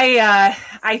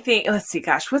 I think, let's see,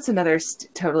 gosh, what's another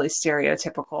totally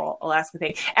stereotypical Alaska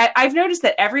thing? I've noticed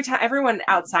that every time everyone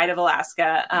outside of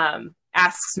Alaska,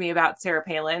 asks me about Sarah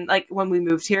Palin. Like when we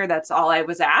moved here, that's all I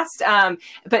was asked.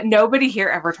 But nobody here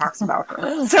ever talks about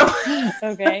her. So,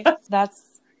 okay. That's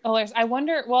hilarious. I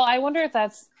wonder if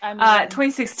that's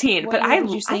 2016, but I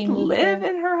live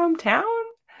in her hometown.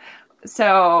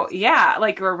 So yeah,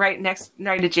 like we're right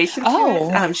adjacent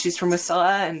to it. She's from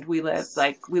Wasilla and we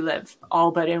live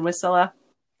all but in Wasilla.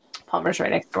 Palmer's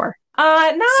right next door.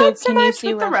 Not so much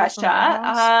with the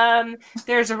Russia.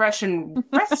 There's a Russian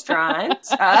restaurant.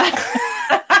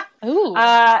 Ooh.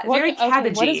 Very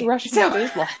cabbagey. What does Russian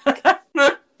food like?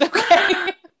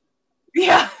 Okay.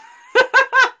 Yeah.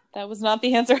 That was not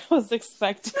the answer I was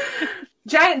expecting.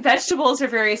 Giant vegetables are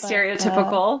very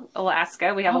stereotypical.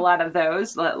 Alaska, we have a lot of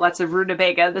those. Lots of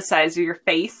rutabaga the size of your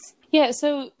face. Yeah,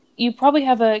 so you probably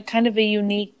have a kind of a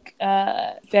unique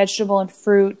vegetable and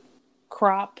fruit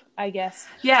crop, I guess.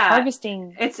 Yeah,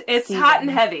 harvesting. It's hot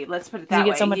and heavy. Let's put it that way.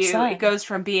 You get so much sun. It goes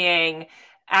from being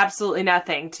absolutely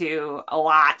nothing to a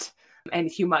lot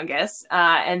and humongous,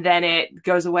 and then it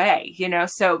goes away, you know.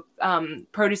 So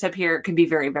produce up here can be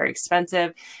very, very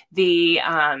expensive. The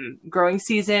growing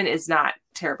season is not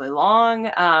terribly long,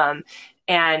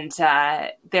 and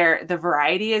the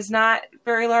variety is not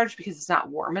very large because it's not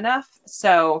warm enough.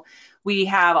 So we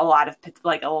have a lot of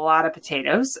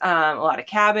potatoes, a lot of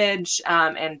cabbage,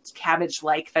 and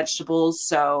cabbage-like vegetables.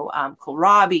 So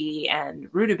kohlrabi and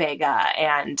rutabaga,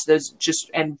 and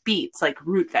and beets, like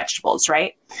root vegetables,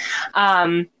 right?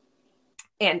 And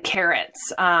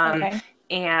carrots,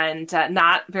 and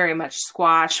not very much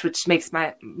squash, which makes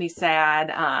me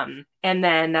sad. And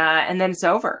then it's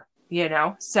over, you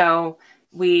know. So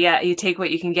you take what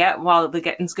you can get while the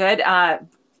getting's good.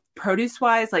 Produce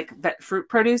wise, like fruit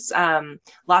produce,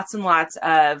 lots and lots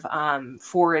of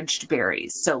foraged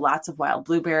berries. So lots of wild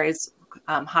blueberries,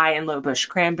 high and low bush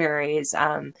cranberries,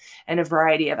 and a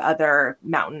variety of other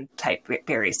mountain type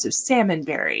berries. So salmon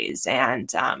berries, and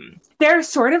they're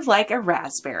sort of like a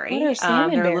raspberry. What are salmon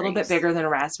berries? They're a little bit bigger than a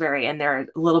raspberry, and they're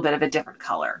a little bit of a different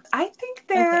color. I think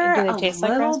they're Do they taste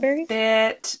like raspberries?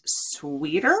 Bit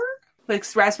sweeter. Like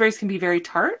raspberries can be very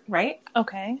tart, right?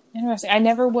 Okay, interesting. I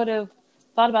never would have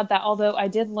thought about that, although I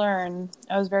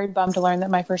was very bummed to learn that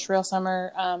my first real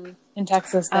summer in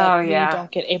Texas that we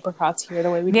don't get apricots here the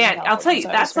way we do in California. I'll tell you, so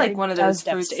that's like one of those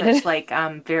fruits that's like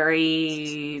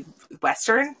very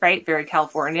Western, right? Very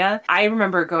California. I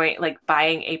remember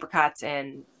buying apricots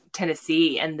in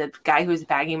Tennessee, and the guy who was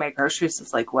bagging my groceries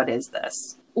was like, what is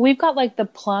this? We've got like the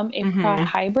plum apricot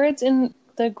hybrids in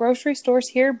the grocery stores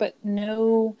here, but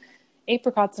no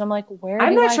apricots. And I'm like,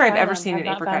 I'm not sure I've ever seen an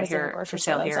apricot here for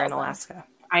sale here in Alaska.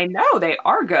 I know they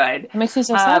are good. It makes me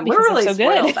so sad because we're really so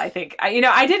spoiled, good. I think.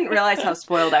 I didn't realize how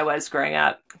spoiled I was growing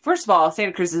up. First of all,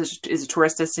 Santa Cruz is a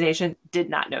tourist destination. Did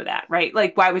not know that, right?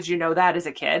 Like, why would you know that as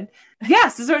a kid?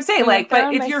 Yes, that's what I'm saying. Like,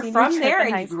 but if you're from there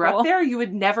and you grew up there, you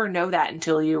would never know that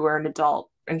until you were an adult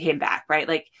and came back, right?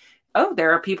 Like, oh,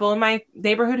 there are people in my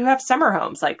neighborhood who have summer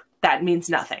homes. Like, that means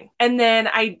nothing. And then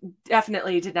I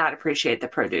definitely did not appreciate the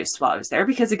produce while I was there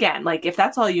because, again, like, if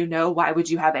that's all you know, why would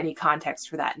you have any context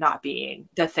for that not being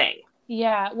the thing?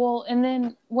 Yeah. Well, and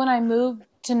then when I moved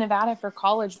to Nevada for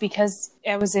college, because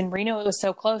I was in Reno, it was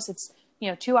so close. It's,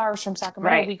 2 hours from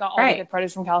Sacramento. Right, We got all right. the good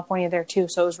produce from California there too.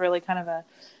 So it was really kind of a,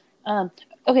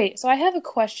 okay. So I have a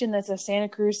question that's a Santa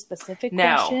Cruz specific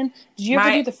question. Did you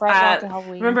ever do the Fright Walk at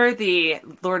Halloween? Remember the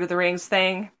Lord of the Rings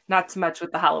thing? Not so much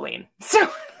with the Halloween. So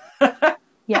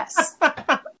yes.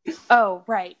 Oh,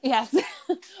 right. Yes.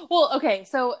 Well, okay.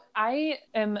 So I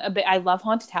love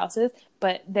haunted houses,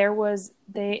 but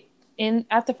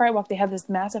at the Fright Walk, they have this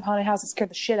massive haunted house that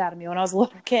scared the shit out of me when I was a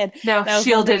little kid. No,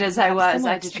 shielded as I was,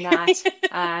 I did not.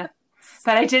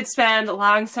 But I did spend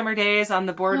long summer days on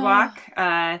the boardwalk.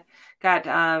 Got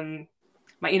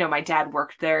my dad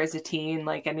worked there as a teen,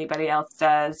 like anybody else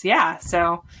does. Yeah,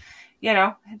 so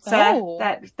it's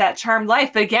that charmed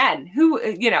life. But again,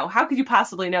 how could you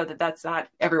possibly know that that's not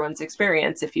everyone's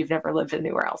experience if you've never lived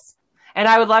anywhere else? And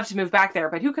I would love to move back there,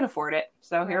 but who can afford it?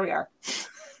 So here we are.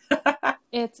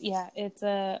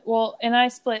 And I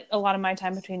split a lot of my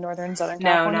time between Northern and Southern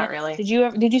California. No, not really. Did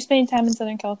you spend time in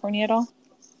Southern California at all?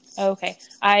 Okay.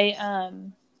 I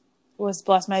was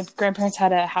blessed. My grandparents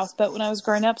had a houseboat when I was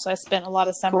growing up, so I spent a lot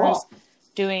of summers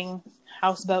doing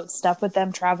houseboat stuff with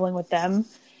them, traveling with them.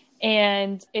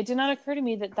 And it did not occur to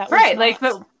me that was right. Like,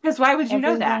 but because why would you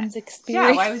know that?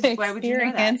 Experience, yeah, why would you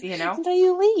know that? Until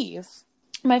you leave.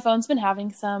 My phone's been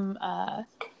having some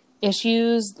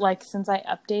issues, like since I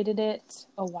updated it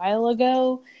a while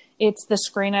ago. It's the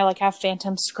screen. I have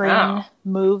phantom screen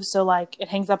move, so it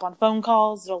hangs up on phone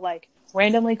calls. It'll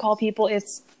randomly call people.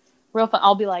 It's real fun.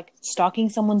 I'll be stalking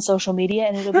someone's social media,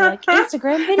 and it'll be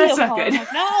Instagram video That's call. Not good.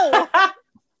 I'm no.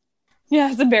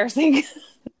 Yeah, it's embarrassing.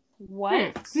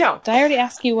 What? No. Did I already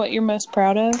ask you what you're most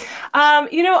proud of? I'm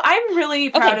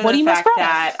really proud of the fact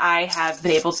that I have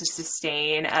been able to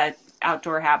sustain a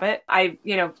outdoor habit. I,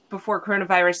 before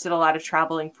coronavirus, did a lot of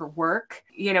traveling for work.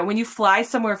 When you fly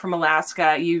somewhere from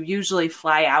Alaska, you usually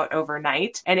fly out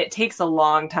overnight, and it takes a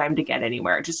long time to get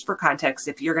anywhere. Just for context,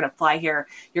 if you're going to fly here,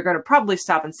 you're going to probably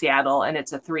stop in Seattle, and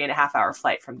it's a 3.5 hour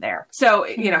flight from there. So,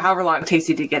 however long it takes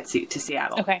you to get to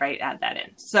Seattle, right? Add that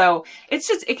in. So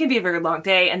it can be a very long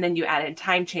day, and then you add in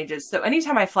time changes. So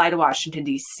anytime I fly to Washington,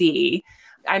 D.C.,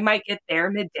 I might get there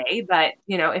midday, but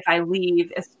if I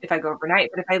go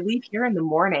overnight, but if I leave here in the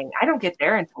morning, I don't get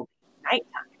there until nighttime,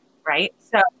 right?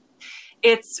 So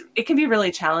it can be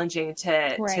really challenging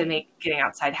to make getting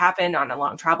outside happen on a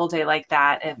long travel day like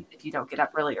that. And if you don't get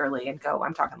up really early and go,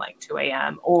 I'm talking 2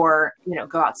 a.m. or,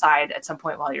 go outside at some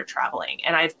point while you're traveling.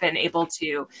 And I've been able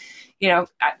to,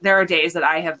 there are days that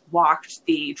I have walked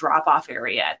the drop-off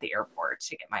area at the airport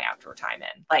to get my outdoor time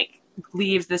in,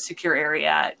 leave the secure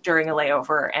area during a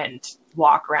layover and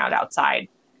walk around outside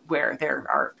where there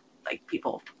are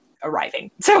people arriving.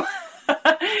 So,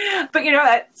 but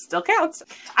that still counts.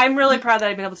 I'm really proud that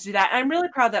I've been able to do that. And I'm really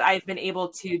proud that I've been able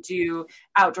to do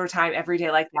outdoor time every day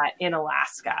like that in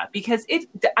Alaska, because it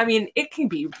can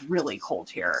be really cold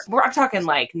here. I'm talking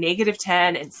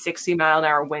 -10 and 60 mile an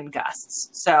hour wind gusts.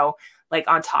 So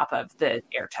on top of the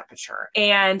air temperature.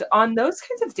 And on those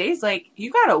kinds of days, you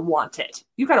gotta want it.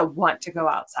 You gotta want to go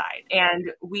outside.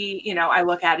 And I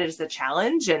look at it as a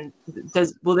challenge, and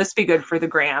will this be good for the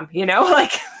gram? You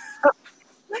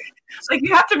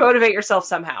have to motivate yourself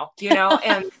somehow,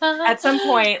 and at some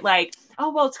point,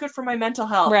 it's good for my mental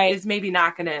health is maybe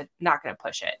not gonna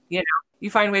push it. You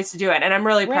find ways to do it. And I'm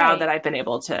really proud that I've been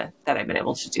able to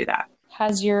do that.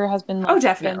 Has your husband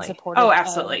definitely been supportive? Oh,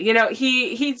 absolutely.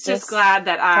 He's just glad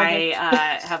that I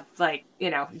have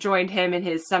joined him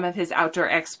in some of his outdoor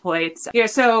exploits.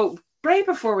 So right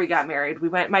before we got married,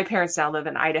 my parents now live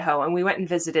in Idaho, and we went and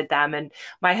visited them. And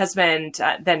my husband,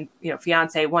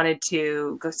 fiance, wanted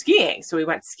to go skiing. So we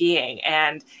went skiing,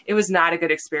 and it was not a good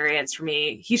experience for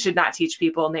me. He should not teach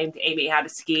people named Amy how to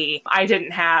ski. I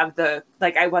didn't have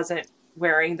I wasn't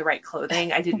wearing the right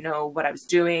clothing. I didn't know what I was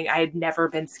doing. I had never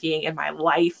been skiing in my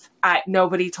life.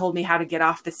 Nobody told me how to get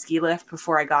off the ski lift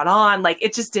before I got on.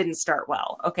 It just didn't start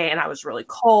well. Okay. And I was really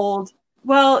cold.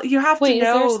 Well, you have to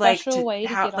know, how.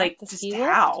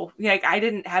 I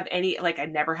didn't have any, I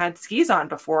never had skis on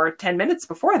before 10 minutes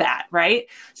before that, right?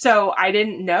 So I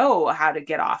didn't know how to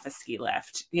get off a ski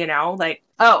lift,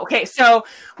 okay. So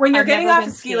when you're getting off a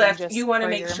ski lift, you want to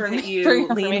make sure that you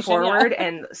lean forward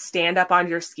and stand up on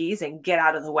your skis and get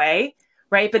out of the way.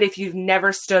 Right. But if you've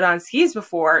never stood on skis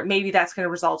before, maybe that's going to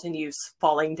result in you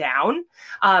falling down.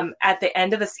 At the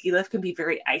end of a ski lift can be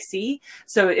very icy.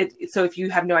 So if you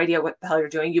have no idea what the hell you're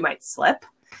doing, you might slip.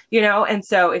 And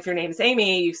so if your name is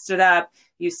Amy, you stood up,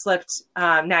 you slipped,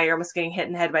 now you're almost getting hit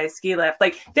in the head by a ski lift.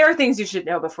 Like, there are things you should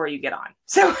know before you get on.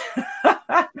 So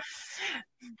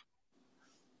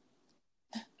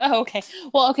Oh, okay.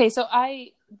 Well, okay. So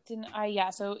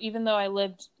so even though I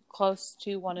lived close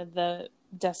to one of the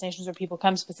destinations where people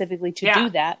come specifically to do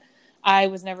that, I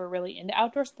was never really into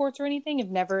outdoor sports or anything.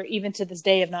 I've never, even to this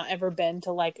day, have not ever been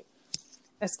to like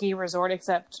a ski resort,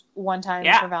 except one time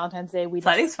for Valentine's Day, my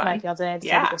fiance and I decided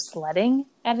to go sledding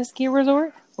at a ski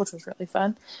resort, which was really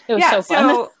fun. It was so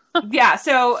fun. But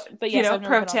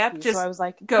pro tip, just so I was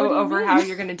like, go over how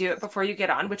you're going to do it before you get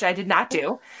on, which I did not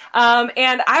do.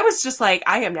 And I was just like,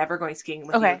 I am never going skiing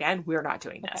with you again. We're not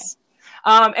doing this.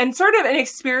 And sort of a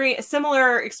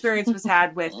similar experience was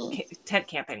had with tent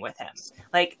camping with him.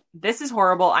 Like, this is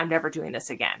horrible. I'm never doing this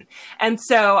again. And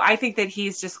so I think that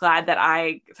he's just glad that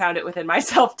I found it within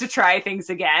myself to try things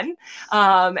again.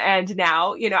 And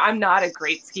now, I'm not a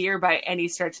great skier by any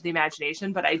stretch of the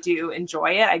imagination, but I do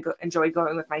enjoy it. I enjoy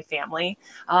going with my family.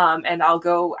 And I'll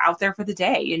go out there for the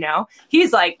day,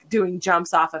 He's like doing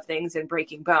jumps off of things and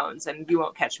breaking bones, and you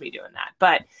won't catch me doing that.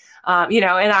 But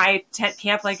and I tent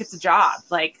camp like it's a job.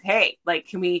 Like, hey,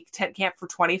 can we tent camp for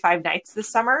 25 nights this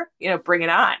summer? Bring it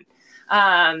on.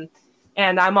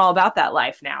 And I'm all about that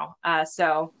life now.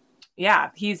 So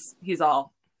yeah, he's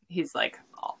like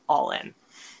all in.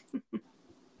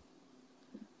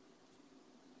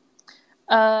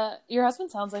 Your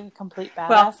husband sounds like a complete badass.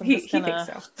 Well, I'm he just gonna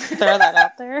thinks so. Throw that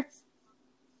out there.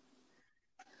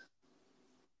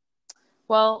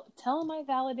 Well, tell him I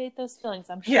validate those feelings.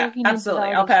 I'm sure he needs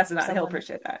absolutely. I'll pass it on. He'll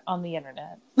appreciate that. On the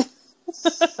internet.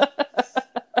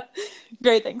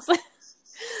 Great, thanks.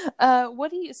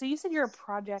 So you said you're a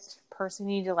project person.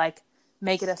 You need to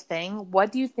make it a thing.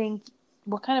 What do you think?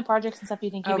 What kind of projects and stuff do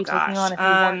you think you'd be taking on if you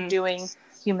weren't doing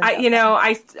human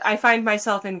stuff? I find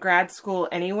myself in grad school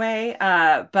anyway,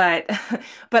 but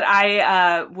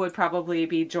I would probably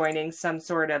be joining some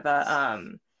sort of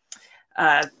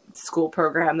a school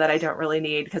program that I don't really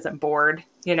need because I'm bored.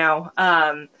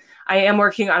 I am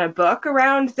working on a book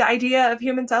around the idea of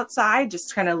humans outside,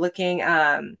 just kind of looking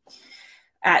at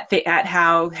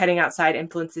how heading outside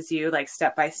influences you, like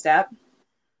step by step.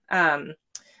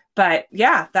 But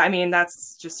yeah,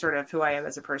 that's just sort of who I am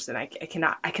as a person. I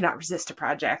cannot resist a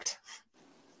project.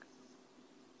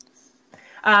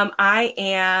 I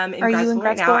am in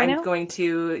grad school right now. I'm going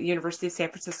to University of San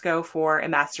Francisco for a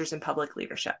master's in public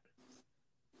leadership.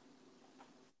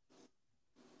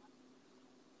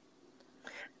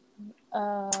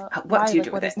 What do you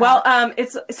do with it? Well,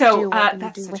 that's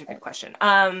such a good question.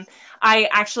 I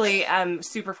actually am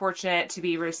super fortunate to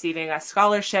be receiving a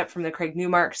scholarship from the Craig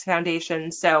Newmark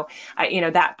Foundation. So,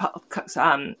 that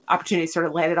opportunity sort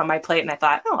of landed on my plate, and I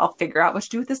thought, I'll figure out what to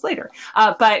do with this later.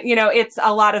 But it's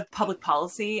a lot of public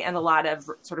policy and a lot of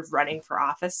sort of running for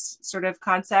office sort of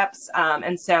concepts.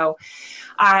 And so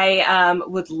I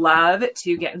would love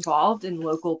to get involved in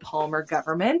local Palmer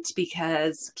government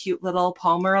because cute little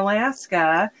Palmer,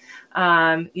 Alaska,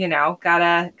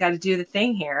 gotta do the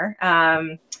thing here.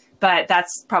 But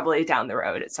that's probably down the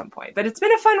road at some point. But it's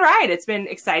been a fun ride. It's been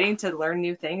exciting to learn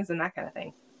new things and that kind of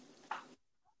thing.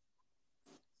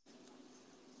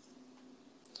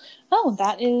 Oh,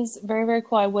 that is very, very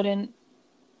cool. I don't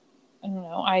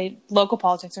know. Local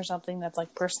politics are something that's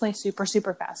personally super,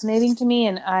 super fascinating to me.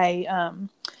 And I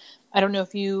don't know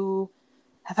if you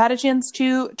have had a chance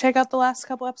to check out the last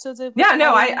couple episodes of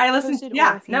I listened.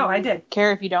 I did.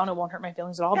 Care if you don't, it won't hurt my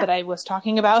feelings at all. Yeah. But I was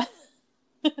talking about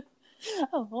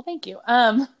oh, well, thank you.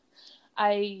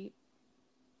 I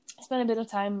spent a bit of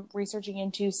time researching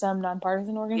into some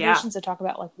nonpartisan organizations that talk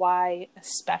about why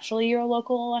especially your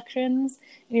local elections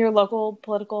and your local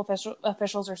political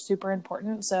officials are super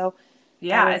important. So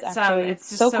it's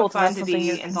just so fun to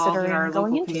be involved in our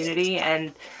local community,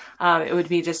 and it would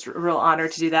be just a real honor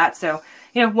to do that. So,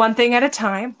 one thing at a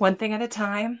time, 8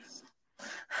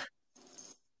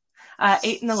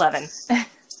 and 11.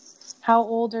 How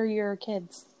old are your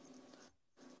kids?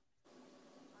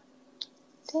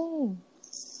 Dang.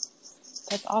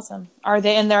 That's awesome. Are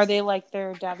they like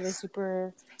their dad? Are they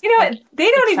super? They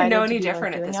don't even know any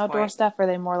different at this outdoor point. Stuff? Or are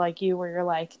they more like you, where you're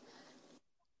like?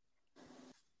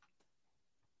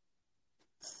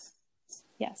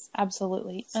 Yes,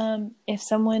 absolutely. If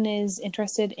someone is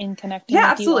interested in connecting with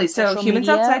absolutely. You so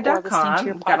humansoutside.com,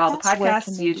 we've got all the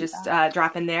podcasts. You just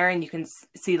drop in there and you can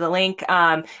see the link.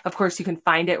 Of course, you can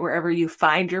find it wherever you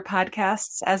find your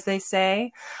podcasts, as they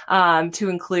say, to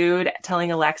include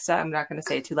telling Alexa, I'm not going to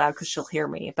say it too loud because she'll hear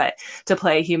me, but to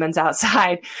play Humans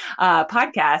Outside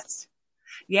podcast.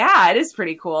 Yeah, it is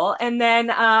pretty cool. And then,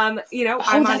 I'm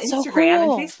on that's so Instagram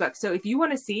cool. and Facebook. So if you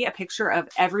want to see a picture of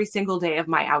every single day of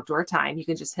my outdoor time, you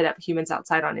can just hit up Humans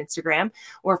Outside on Instagram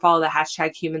or follow the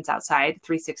hashtag Humans Outside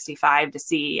 365 to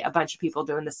see a bunch of people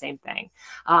doing the same thing.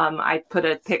 I put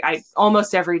I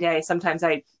almost every day. Sometimes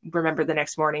I remember the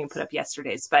next morning and put up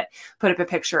yesterday's, but put up a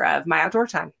picture of my outdoor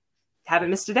time. Haven't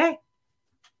missed a day.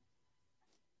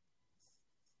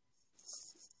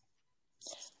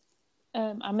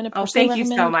 I'm going to thank you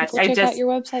so much. Check out your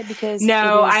website because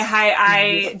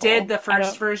I did the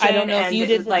first version. I don't know if you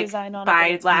did the like design on by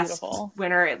it. last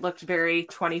winter. It looked very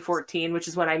 2014, which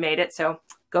is when I made it. So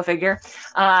go figure.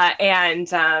 I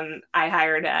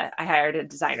hired a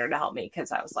designer to help me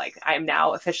because I was like, I am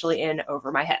now officially in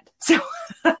over my head. So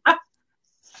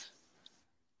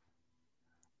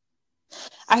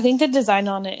I think the design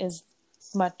on it is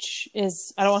I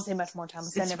don't want to say much more time.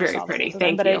 It's very pretty.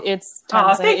 Thank you. But it's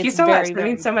thank you so much. It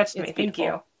means so much to me. Thank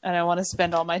you. And I want to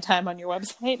spend all my time on your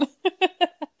website.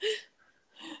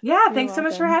 Yeah, thanks so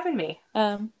much for having me.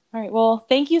 All right. Well,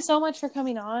 thank you so much for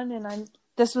coming on. And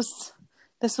this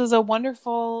was a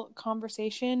wonderful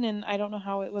conversation. And I don't know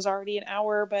how it was already an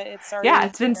hour, but it's already. Yeah,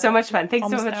 it's been so much fun. Thanks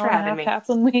so much for having me. That's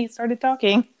when we started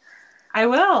talking. I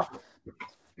will.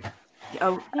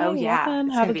 Yeah. Welcome.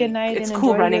 Have a good night. It's and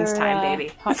Cool enjoy Runnings your, time,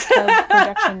 baby. Hot tub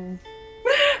production.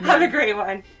 Have a great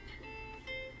one.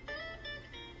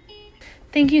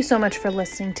 Thank you so much for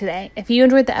listening today. If you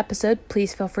enjoyed the episode,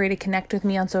 please feel free to connect with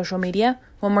me on social media.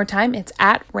 One more time, it's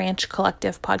at Ranch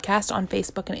Collective Podcast on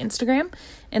Facebook and Instagram.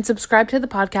 And subscribe to the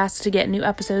podcast to get new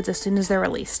episodes as soon as they're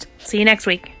released. See you next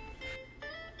week.